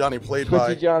 Twitchy Johnny played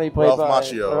by Ralph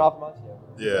Macchio. Ralph Macchio.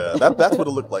 Yeah, that's what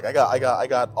it looked like. I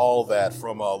got all that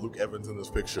from Luke Evans in this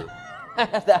picture.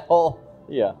 That whole.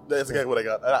 Yeah, that's exactly what I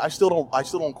got. I still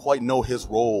don't quite know his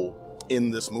role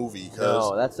in this movie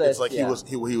because it's like he was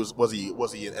he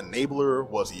an enabler?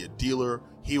 Was he a dealer?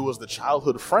 He was the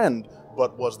childhood friend,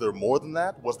 but was there more than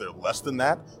that? Was there less than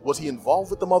that? Was he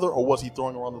involved with the mother, or was he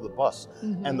throwing her under the bus?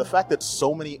 Mm-hmm. And the fact that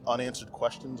so many unanswered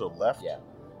questions are left,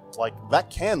 that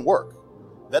can work.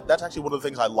 That's actually one of the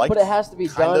things I like. But it has to be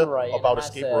done right about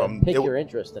Escape Room. Pick your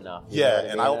interest enough. Yeah,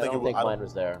 and I don't think mine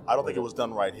was there. I don't think it was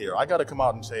done right here. I got to come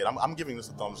out and say it. I'm giving this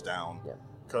a thumbs down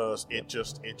because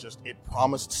it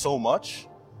promised so much,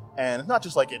 and it's not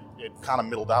just like it kind of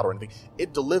middled out or anything.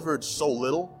 It delivered so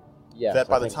little that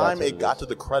by the time it got to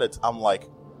the credits, I'm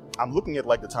looking at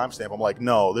the timestamp. I'm like,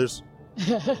 no, this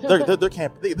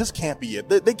can't be it.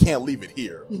 They can't leave it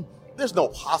here. There's no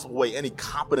possible way any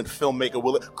competent filmmaker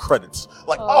will credits.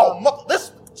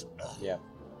 This. Yeah.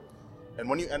 And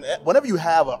whenever you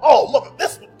have look at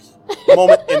this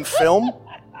moment in film,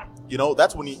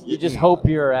 that's when you just hope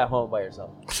you're at home by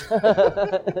yourself.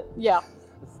 Yeah.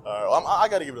 I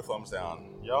got to give it a thumbs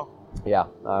down. Yo. Yeah,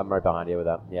 I'm right behind you with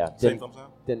that. Yeah. Same thumbs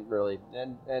down. Didn't really,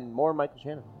 and more Michael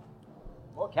Shannon,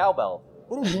 more cowbell.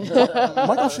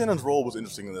 Michael Shannon's role was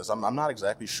interesting in this. I'm not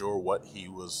exactly sure what he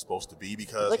was supposed to be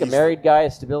because he's a married guy,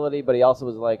 stability, but he also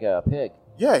was like a pig.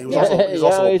 Yeah, he was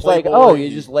also a he's playboy. You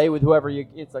just lay with whoever you.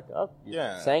 It's like,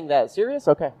 saying that serious?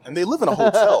 Okay. And they live in a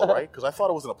hotel, right? Because I thought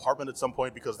it was an apartment at some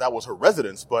point because that was her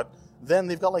residence. But then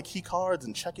they've got key cards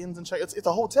and check-ins and It's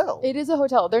a hotel. It is a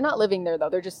hotel. They're not living there though.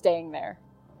 They're just staying there.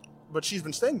 But she's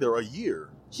been staying there a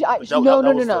year.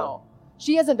 No.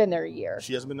 She hasn't been there a year.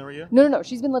 She hasn't been there a year? No.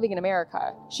 She's been living in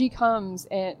America. She comes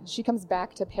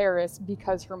back to Paris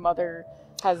because her mother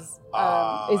is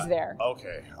there.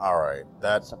 Okay, all right.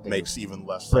 That makes even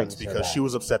less sense because she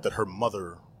was upset that her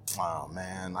mother. Oh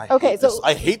man,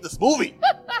 I hate this movie.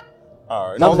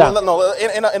 All right. Thumbs No, down. no,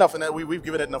 enough. And we've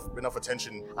given it enough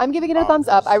attention. I'm giving it a thumbs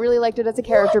up. I really liked it as a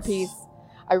character piece.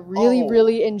 I really,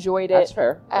 really enjoyed it. That's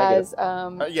fair. As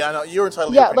yeah, no, you're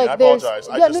entitled to yeah, your opinion. like I there's- apologize.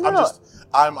 yeah, no.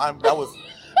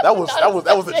 That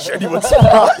was a genuine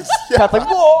surprise. Yeah. Pat's like,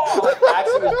 whoa!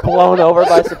 Actually was blown over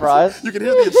by surprise. You can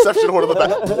hear the Inception horn in the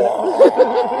back.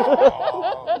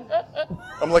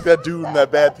 I'm like that dude in that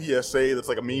bad PSA that's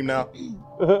like a meme now.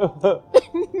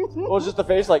 Well, it's just the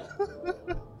face like.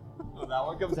 Oh, that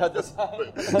one comes out this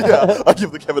side. Yeah, I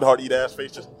give the Kevin Hart eat ass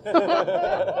face just.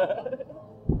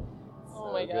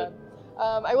 Oh my god.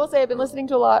 I will say I've been listening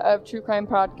to a lot of true crime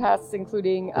podcasts,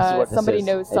 including This is what this Somebody is.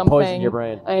 Knows They Something. poison your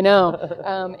brain. I know.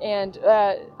 And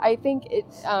I think it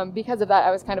because of that,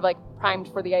 I was kind of like primed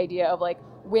for the idea of like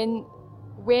when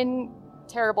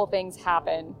terrible things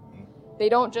happen, they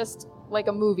don't just like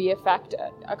a movie affect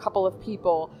a couple of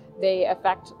people. They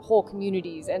affect whole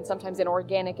communities, and sometimes in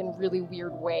organic and really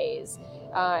weird ways.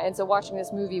 And so watching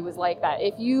this movie was like that.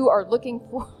 If you are looking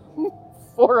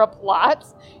for a plot,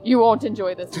 you won't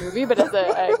enjoy this movie, but as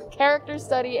a character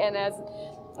study and as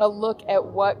a look at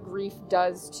what grief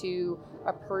does to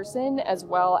a person, as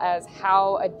well as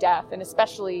how a death, and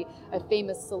especially a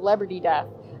famous celebrity death,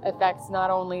 affects not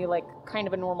only like kind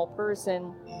of a normal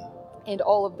person and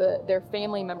all of their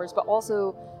family members, but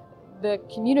also the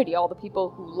community, all the people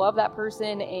who love that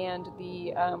person and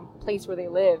the place where they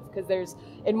live. Because there's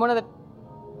in one of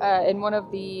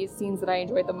the scenes that I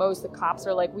enjoyed the most, the cops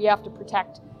are like, we have to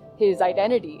protect his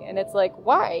identity, and it's like,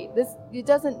 why? It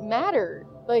doesn't matter.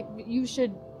 Like you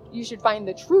should find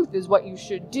the truth is what you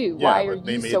should do. Yeah, why are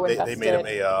you so invested?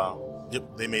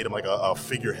 They made him like a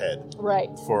figurehead, right,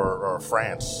 for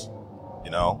France,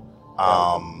 you know.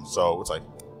 So it's like,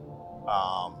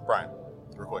 Brian,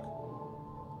 real quick.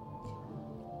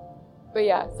 But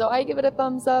yeah, so I give it a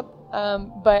thumbs up.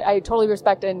 But I totally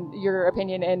respect your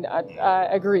opinion and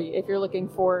agree. If you're looking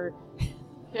for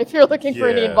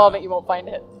any involvement, you won't find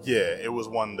it. Yeah, it was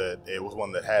one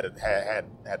that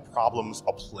had problems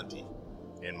aplenty,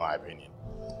 in my opinion.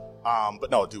 But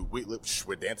no, dude,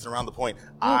 we're dancing around the point.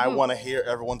 Mm-hmm. I want to hear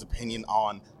everyone's opinion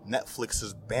on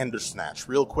Netflix's Bandersnatch.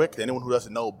 Real quick, anyone who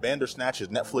doesn't know, Bandersnatch is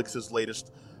Netflix's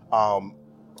latest, I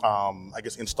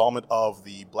guess, installment of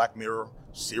the Black Mirror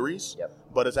series. Yep.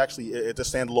 But it's a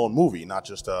standalone movie, not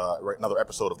just another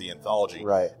episode of the anthology.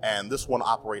 Right. And this one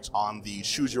operates on the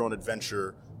choose your own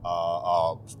adventure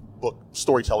book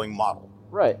storytelling model.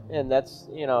 Right, and that's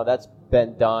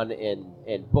been done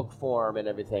in book form and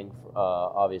everything.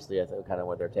 Obviously, that's kind of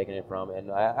where they're taking it from.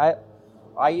 And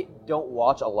I don't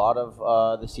watch a lot of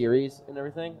the series and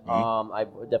everything. Mm-hmm.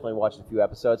 I've definitely watched a few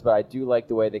episodes, but I do like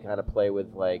the way they kind of play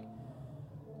with like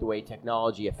the way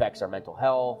technology affects our mental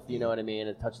health. You know what I mean?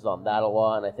 It touches on that a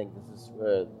lot, and I think this is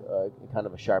kind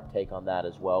of a sharp take on that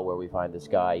as well, where we find this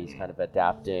guy. He's kind of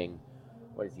adapting.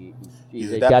 What is he?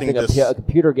 He's adapting a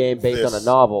computer game based on a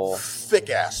novel. Thick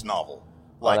ass novel.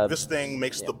 Like this thing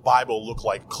makes the Bible look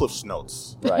like Cliff's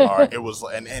Notes. Right. All right. It was,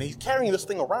 and he's carrying this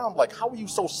thing around. Like, how are you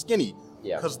so skinny?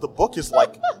 Yeah. Because the book is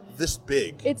like this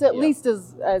big. It's at least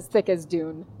as thick as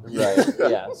Dune. Right.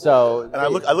 Yeah. So. And I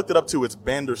looked it up too. It's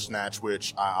Bandersnatch,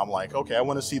 which I'm like, okay, I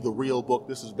want to see the real book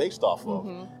this is based off of.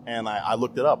 Mm-hmm. And I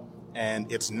looked it up,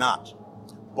 and it's not.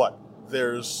 But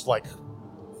there's like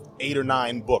 8 or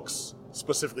 9 books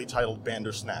specifically titled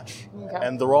Bandersnatch. Okay.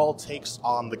 And they're all takes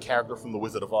on the character from The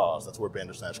Wizard of Oz. That's where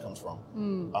Bandersnatch comes from.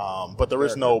 But there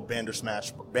is no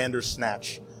Bandersnatch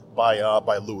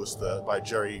by Lewis, by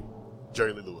Jerry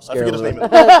Lee Lewis. I forget his name.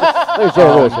 There's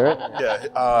Jerry Lewis, right?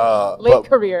 Yeah. Late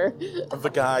career.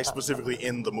 The guy specifically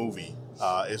in the movie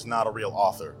is not a real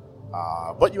author.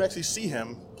 But you actually see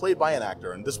him played by an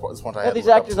actor. And this one I had these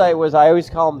actors, I always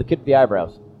call him the kid with the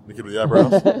eyebrows. The kid with the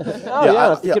eyebrows? It's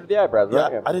the kid with the eyebrows,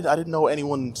 right? Yeah, I didn't know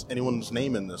anyone's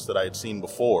name in this that I had seen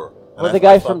before. Well, the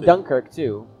guy from Dunkirk,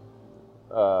 too.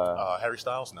 Harry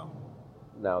Styles? No.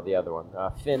 No, the other one.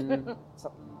 Finn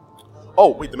something. Oh,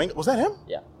 wait, was that him?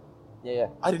 Yeah. Yeah.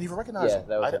 I didn't even recognize him.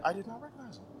 That was him. I did not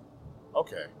recognize him.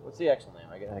 Okay. What's the actual name?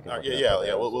 I can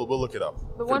yeah. We'll look it up.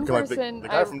 The one person... The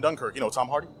guy from Dunkirk, Tom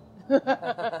Hardy?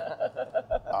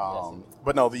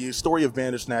 But no, the story of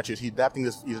Bandersnatch is he's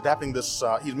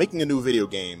making a new video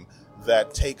game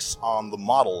that takes on the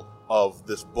model of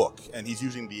this book, and he's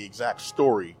using the exact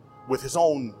story with his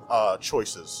own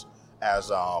choices as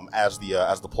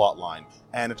the plot line.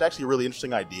 And it's actually a really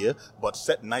interesting idea, but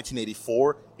set in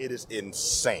 1984, it is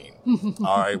insane.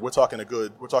 All right, we're talking a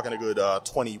good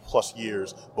 20 plus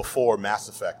years before Mass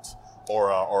Effect or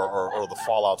the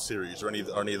Fallout series or any of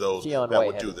those Fionn that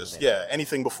Whitehead would do this. Yeah,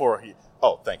 anything before he.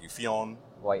 Oh, thank you, Fionn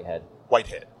Whitehead.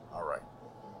 All right.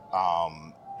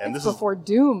 And it's this is before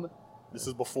Doom. This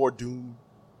is before Dune.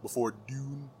 Before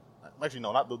Dune. Actually,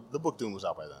 no, not the book Dune was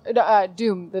out by then.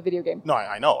 Doom, the video game. No,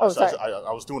 I know. Oh, sorry.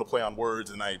 I was doing a play on words,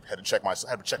 and I had to check my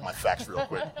facts real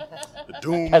quick. The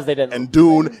Doom 'Cause they didn't- and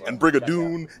Dune and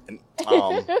Brigadoon and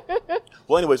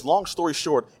well, anyways, long story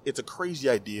short, it's a crazy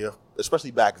idea, especially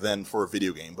back then for a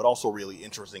video game, but also really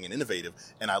interesting and innovative.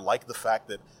 And I like the fact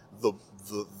that the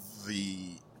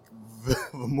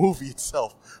movie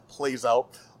itself plays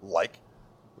out like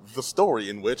the story,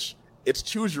 in which it's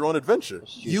choose your own adventure.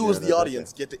 You as the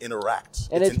audience get to interact,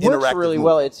 and it's it an works interactive really movie.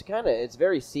 well. It's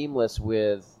very seamless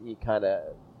with kind of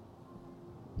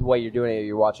the way you're doing it.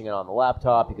 You're watching it on the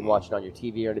laptop. You can watch it on your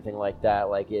TV or anything like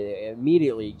that. Like it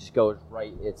immediately just goes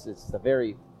right. It's a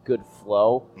very good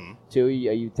flow too.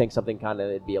 You'd think something kind of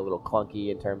it'd be a little clunky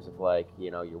in terms of like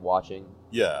you're watching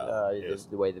the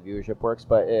way the viewership works,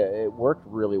 but it worked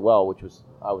really well, which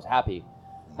I was happy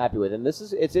with. And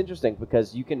it's interesting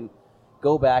because you can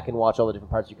go back and watch all the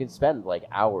different parts. You can spend like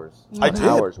hours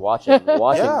watching Yeah, this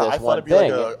I thought one it'd be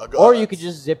thing, like or you could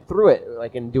just zip through it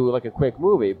and do like a quick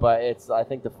movie. But I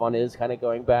think the fun is kind of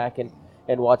going back and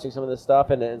watching some of this stuff,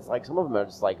 and it's like some of them are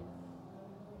just like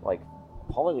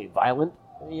appallingly violent.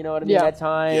 You know what I mean? Yeah. At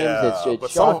times, Yeah, it's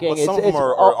but shocking. Some of them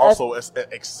are also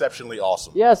exceptionally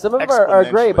awesome. Yeah, some of them are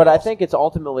great, but I awesome. think it's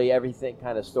ultimately everything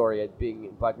kind of story.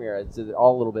 Being Black Mirror, it's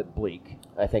all a little bit bleak.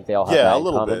 I think they all have that a in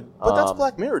little common. bit. But that's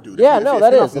Black Mirror, dude. Yeah, If no, you're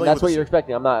that not is, and familiar that's with what you're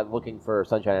expecting. I'm not looking for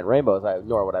sunshine and rainbows,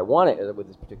 nor would I want it with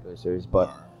this particular series. But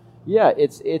yeah,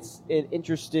 it's an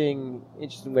interesting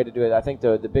way to do it. I think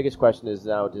the biggest question is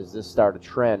now: does this start a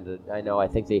trend? I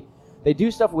think they do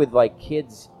stuff with like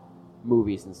kids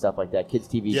movies and stuff like that, kids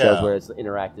TV shows where it's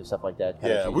interactive stuff like that.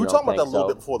 Yeah, we were talking about that a little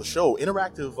bit before the show.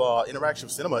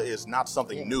 Interactive cinema is not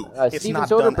something new. It's Steven not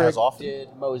done as Soderbergh often. did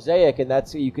Mosaic, and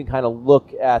that's you can kind of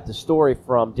look at the story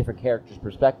from different characters'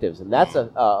 perspectives, and that's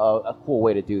a cool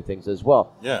way to do things as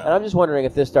well. Yeah. And I'm just wondering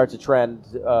if this starts a trend,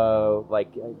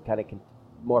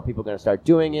 more people are going to start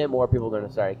doing it, more people are going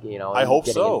to start, I hope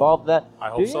getting so. involved in that.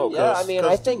 I hope so. Yeah, I mean,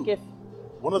 I think if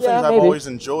one of the things I've always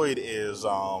enjoyed is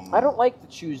I don't like to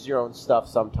choose your own stuff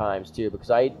sometimes too, because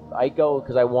I go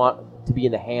because I want to be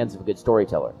in the hands of a good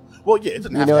storyteller. Well, yeah, it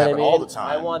doesn't have to happen all the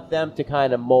time. I want them to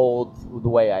kind of mold the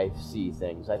way I see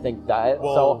things. I think that.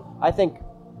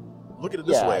 Look at it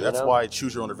this way. That's why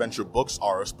Choose Your Own Adventure books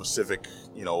are a specific,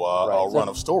 run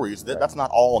of stories. That's not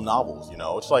all novels.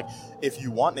 It's like if you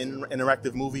want an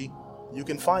interactive movie, you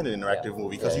can find an interactive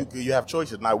movie because you have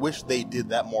choices. And I wish they did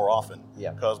that more often.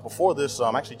 Yeah. Because before this,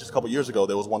 actually just a couple years ago,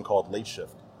 there was one called Late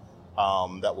Shift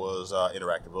that was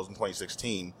interactive. It was in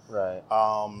 2016. Right.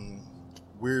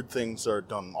 Weird things are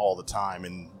done all the time,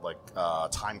 and like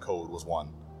Time Code was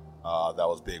one that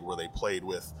was big, where they played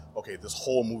with, okay, this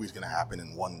whole movie's going to happen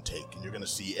in one take, and you're going to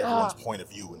see everyone's point of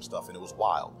view and stuff, and it was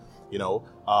wild.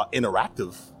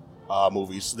 Interactive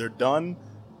movies, they're done,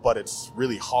 but it's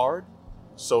really hard.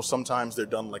 So sometimes they're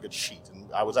done like a cheat.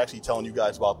 And I was actually telling you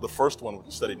guys about the first one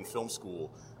we studied in film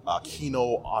school,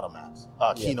 Kino Automat,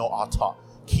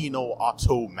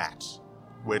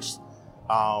 which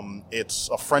it's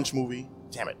a French movie.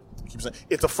 Damn it.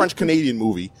 It's a French-Canadian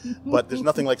movie, but there's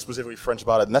nothing like specifically French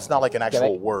about it, and that's not like an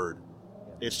actual word.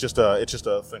 It's just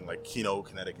a thing like Kino,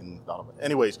 kinetic, and automat.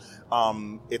 Anyways,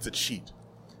 it's a cheat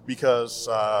because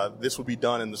this would be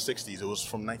done in the 60s. It was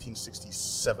from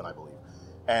 1967, I believe.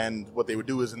 And what they would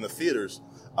do is in the theaters,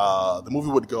 the movie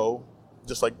would go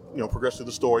just like, progress through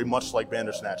the story, much like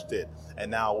Bandersnatch did.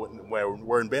 And now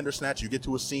where in Bandersnatch, you get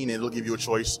to a scene and it'll give you a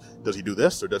choice. Does he do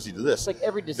this or does he do this? It's like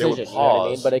every decision, you know what I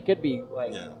mean? But it could be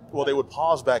like... Yeah. Well, they would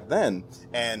pause back then,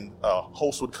 and a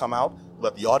host would come out,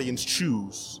 let the audience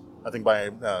choose, I think by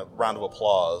a round of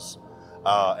applause,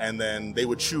 and then they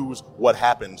would choose what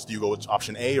happens. Do you go with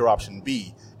option A or option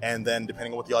B? And then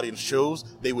depending on what the audience chose,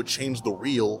 they would change the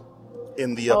reel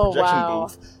in the projection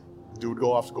booth. Dude would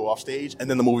go off stage, and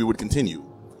then the movie would continue.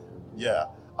 Yeah,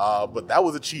 but that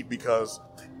was a cheat because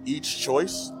each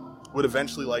choice would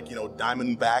eventually,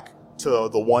 diamond back to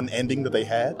the one ending that they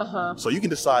had. So you can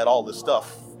decide all this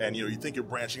stuff, and you think you're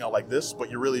branching out like this,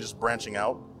 but you're really just branching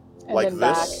out and like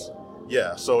this. Back.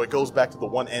 Yeah, so it goes back to the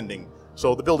one ending.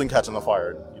 So the building catching on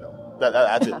fire.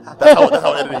 That's it. That's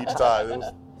how it ended each time.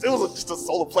 It was just a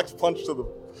solar plex punch to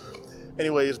the.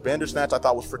 Anyways, Bandersnatch I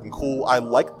thought was freaking cool. I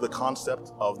liked the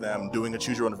concept of them doing a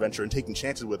choose your own adventure and taking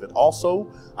chances with it. Also,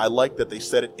 I like that they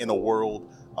set it in a world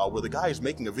where the guy is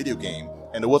making a video game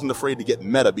and it wasn't afraid to get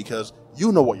meta because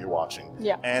you know what you're watching.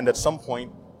 Yeah. And at some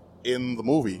point in the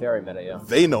movie, Very meta, yeah.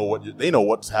 they know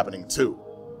what's happening too.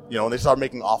 And they start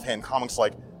making offhand comments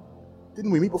like,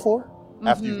 "Didn't we meet before?"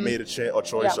 After you've made a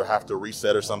choice or have to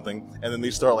reset or something, and then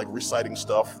they start reciting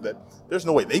stuff that there's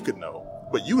no way they could know.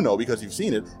 but you know because you've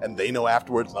seen it, and they know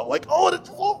afterwards. And I'm like, oh,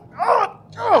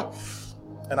 oh.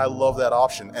 And I love that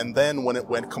option. And then when it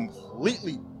went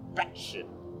completely batshit,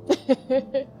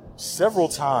 several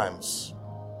times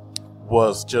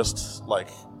was just like,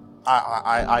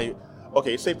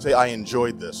 okay, it's safe to say I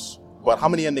enjoyed this. But how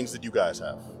many endings did you guys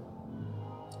have?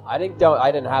 I didn't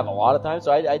have a lot of time,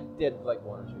 so I did like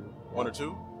one or two. One or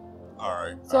two? All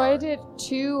right. So I did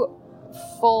 2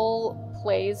 full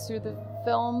plays through the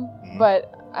film, Mhm.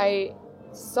 but I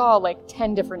saw like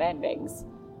 10 different endings.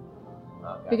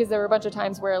 Okay. Because there were a bunch of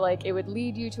times where like it would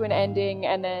lead you to an ending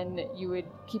and then you would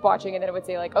keep watching and then it would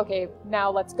say like, okay, now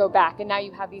let's go back. And now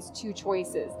you have these 2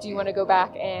 choices. Do you want to go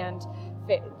back and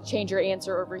change your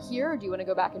answer over here? Or do you want to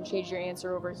go back and change your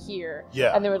answer over here?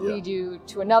 Yeah. And then it would lead you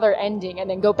to another ending and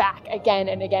then go back again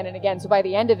and again and again. So by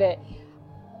the end of it,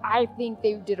 I think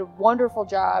they did a wonderful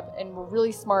job and were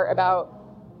really smart about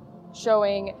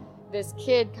showing this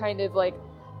kid kind of like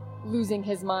losing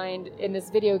his mind in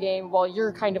this video game while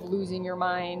you're kind of losing your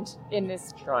mind in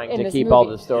this Trying in to this keep movie. all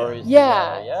the stories.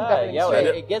 Yeah. together. Keep everything yeah.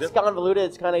 straight. It gets convoluted.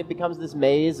 It's kind of becomes this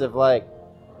maze of like,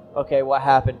 okay, what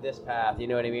happened this path? You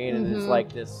know what I mean? And it's Mhm.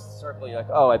 like this circle. You're like,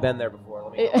 oh, I've been there before.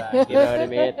 Let me go back. You know what I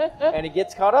mean? And it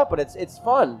gets caught up, but it's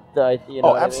fun. You know what I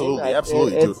mean? absolutely,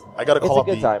 absolutely, dude. It's, I gotta it's call a out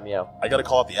good the time, yeah. I gotta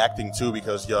call out the acting too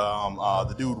because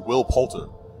the dude Will Poulter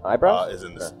Eyebrows? is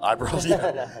in this. Eyebrows,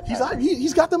 yeah.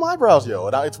 He's got them eyebrows, yo.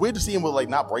 And it's weird to see him with like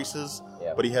not braces,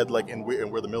 Yeah. but he had like in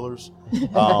We're the Millers.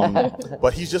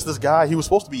 But he's just this guy. He was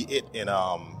supposed to be it in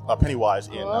Pennywise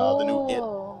in the new It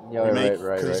Yeah, remake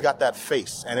right. he's got that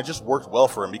face, and it just worked well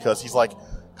for him because he's like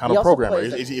kind He of also programmer.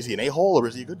 plays, Is he an a-hole or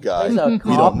is he a good guy? There's a We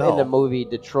cop don't know. in the movie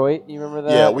Detroit. You remember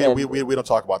that? Yeah, And- we don't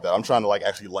talk about that. I'm trying to like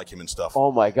actually like him and stuff.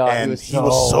 Oh my god, and he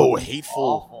was so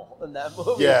hateful. awful in that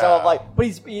movie. Yeah. So I'm like, but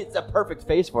it's a perfect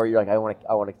face for it. You're like, I want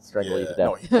to strangle you to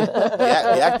No, death.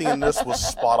 the acting in this was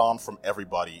spot on from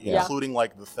everybody, Yeah. including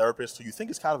like the therapist, who you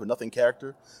think is kind of a nothing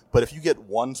character, but if you get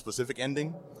one specific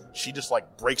ending, she just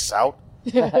like breaks out,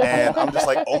 and I'm just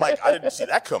like, oh my, I didn't see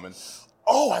that coming.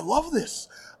 Oh, I love this.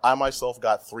 I myself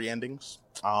got 3 endings,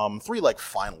 3 like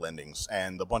final endings,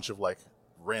 and a bunch of like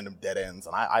random dead ends,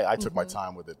 and I took my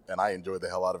time with it, and I enjoyed the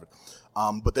hell out of it.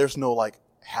 But there's no like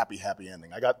happy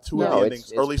ending. I got 2 of the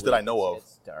endings, or at least that I know of.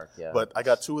 It's dark, yeah. But I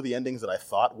got 2 of the endings that I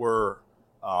thought were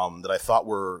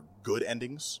good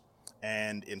endings,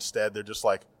 and instead they're just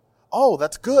like, "Oh,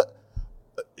 that's good.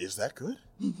 Is that good?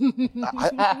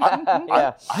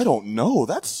 I don't know.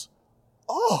 That's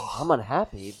I'm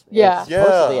unhappy. Yeah. It's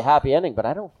supposedly a happy ending, but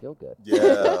I don't feel good.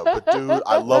 yeah." But dude,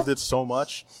 I loved it so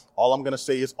much. All I'm gonna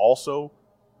say is also,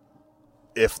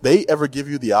 if they ever give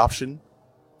you the option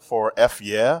for F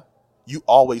yeah, you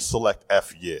always select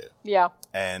F yeah. Yeah.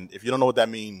 And if you don't know what that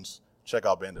means, check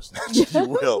out Bandersnatch. You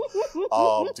will.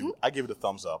 Dude, I give it a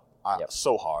thumbs up. Yep.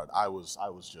 So hard. I was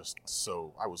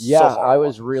so Yeah, so hard. I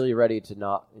was really ready to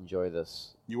not enjoy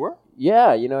this. You were?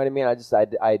 Yeah, you know what I mean? I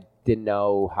didn't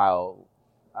know how.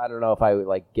 I don't know if I would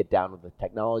like get down with the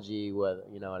technology,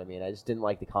 you know what I mean? I just didn't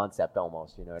like the concept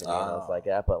almost, you know what I mean? I was like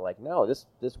that, but like, no, this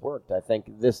worked. I think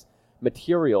this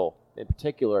material in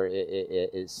particular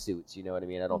it suits, you know what I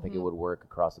mean? I don't think it would work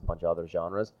across a bunch of other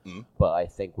genres, but I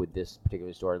think with this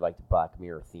particular story, like the Black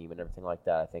Mirror theme and everything like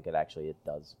that, I think it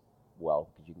does well,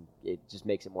 because it just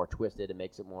makes it more twisted. It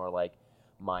makes it more like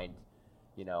mind,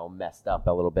 messed up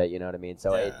a little bit, you know what I mean?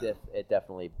 So it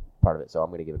definitely part of it. So I'm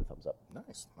going to give it a thumbs up.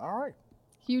 Nice. All right.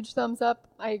 Huge thumbs up.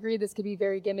 I agree this could be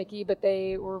very gimmicky, but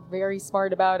they were very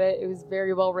smart about it. It was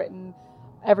very well written.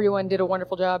 Everyone did a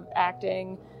wonderful job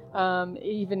acting,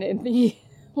 even in the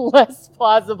less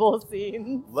plausible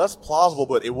scenes. Less plausible,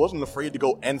 but it wasn't afraid to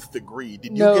go nth degree.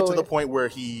 Did you No, get to the point where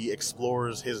he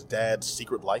explores his dad's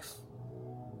secret life?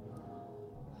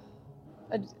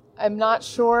 I'm not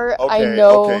sure. Okay, I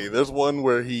know. Okay, there's one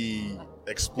where he Gotta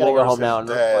explores go home his now and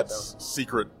dad's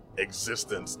secret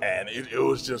existence, and it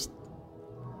was just,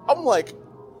 I'm like,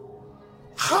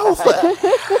 how the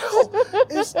hell?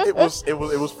 It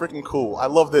was freaking cool. I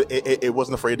love that it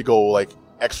wasn't afraid to go like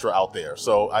extra out there.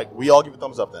 So we all give it a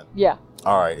thumbs up then. Yeah.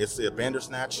 All right, it's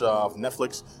Bandersnatch of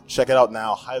Netflix. Check it out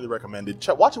now. Highly recommended.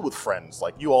 Watch it with friends.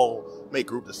 Like, you all make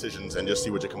group decisions and just see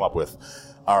what you come up with.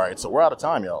 All right, so we're out of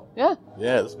time, y'all. Yeah.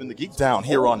 Yeah, this has been the Geek Down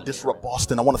here on Disrupt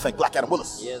Boston. I want to thank Black Adam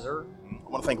Willis. Yes, sir. I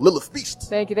want to thank Lilith Beast.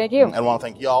 Thank you. And I want to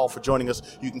thank y'all for joining us.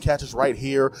 You can catch us right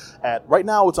here right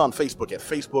now it's on Facebook at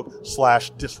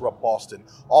Facebook/Disrupt Boston.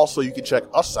 Also, you can check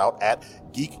us out at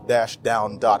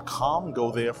geek-down.com.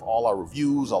 Go there for all our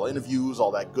reviews, all interviews,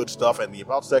 all that good stuff. And in the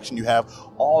About section, you have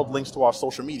all links to our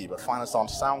social media. But find us on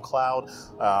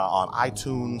SoundCloud, on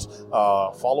iTunes.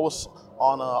 Follow us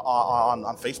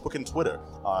on Facebook and Twitter.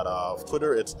 On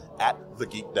Twitter, it's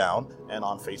 @TheGeekDown, and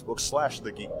on Facebook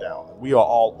 /TheGeekDown. We are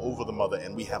all over the mother,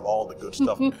 and we have all the good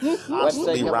stuff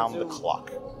constantly round the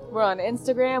clock. We're on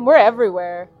Instagram. We're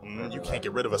everywhere. You can't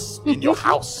get rid of us in your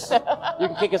house. You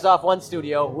can kick us off one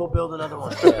studio. We'll build another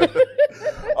one.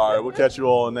 All right, we'll catch you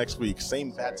all next week.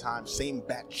 Same bad time, same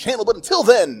bad channel. But until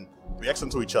then, be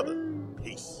excellent to each other.